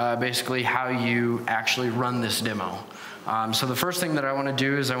through basically how you actually run this demo. So the first thing that I want to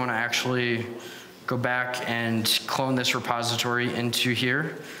do is I want to actually go back and clone this repository into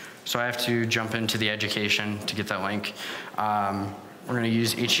here. So I have to jump into the education to get that link. We're going to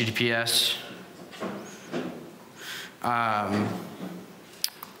use HTTPS.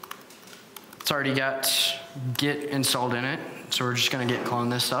 It's already got Git installed in it, so we're just going to git clone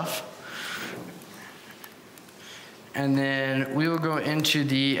this stuff. And then we will go into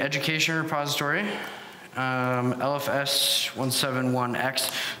the education repository,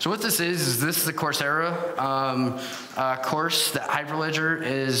 LFS171X. So what this is this is the Coursera course that Hyperledger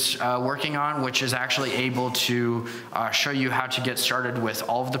is working on, which is actually able to show you how to get started with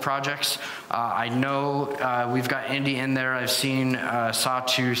all of the projects. I know we've got Indy in there. I've seen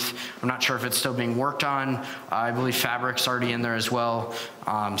Sawtooth. I'm not sure if it's still being worked on. I believe Fabric's already in there as well.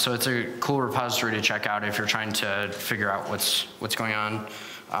 So it's a cool repository to check out if you're trying to figure out what's going on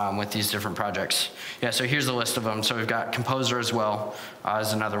with these different projects. Yeah, so here's the list of them. So we've got Composer as well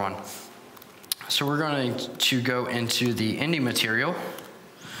as another one. So we're going to go into the Indy material.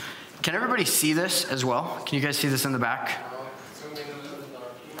 Can everybody see this as well? Can you guys see this in the back?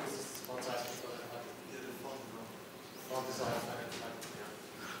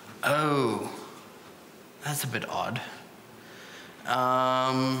 Oh, that's a bit odd.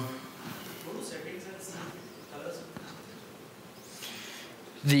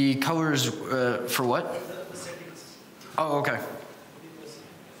 The colors for what? Oh, okay.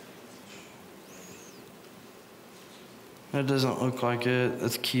 That doesn't look like it.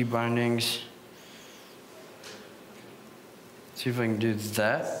 That's key bindings. See if I can do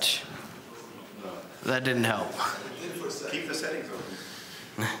that. That didn't help. Keep the settings open.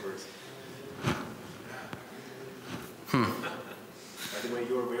 By the way,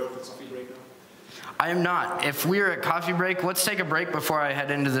 you're aware of the coffee break now? I am not. If we're at coffee break, let's take a break before I head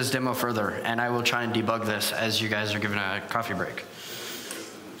into this demo further, and I will try and debug this as you guys are given a coffee break.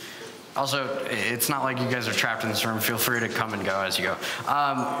 Also, it's not like you guys are trapped in this room. Feel free to come and go as you go.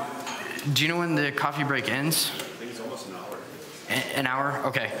 Do you know when the coffee break ends? I think it's almost an hour. An hour?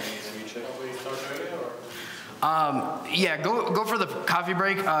 Okay. Yeah, go for the coffee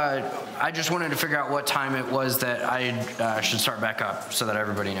break. I just wanted to figure out what time it was that I should start back up so that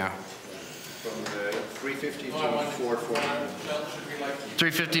everybody know. From 3:50 to 4:40.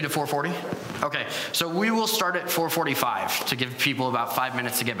 3:50 to 4:40? Okay, so we will start at 4:45 to give people about 5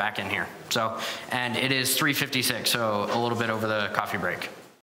 minutes to get back in here. So, and it is 3:56, so a little bit over the coffee break.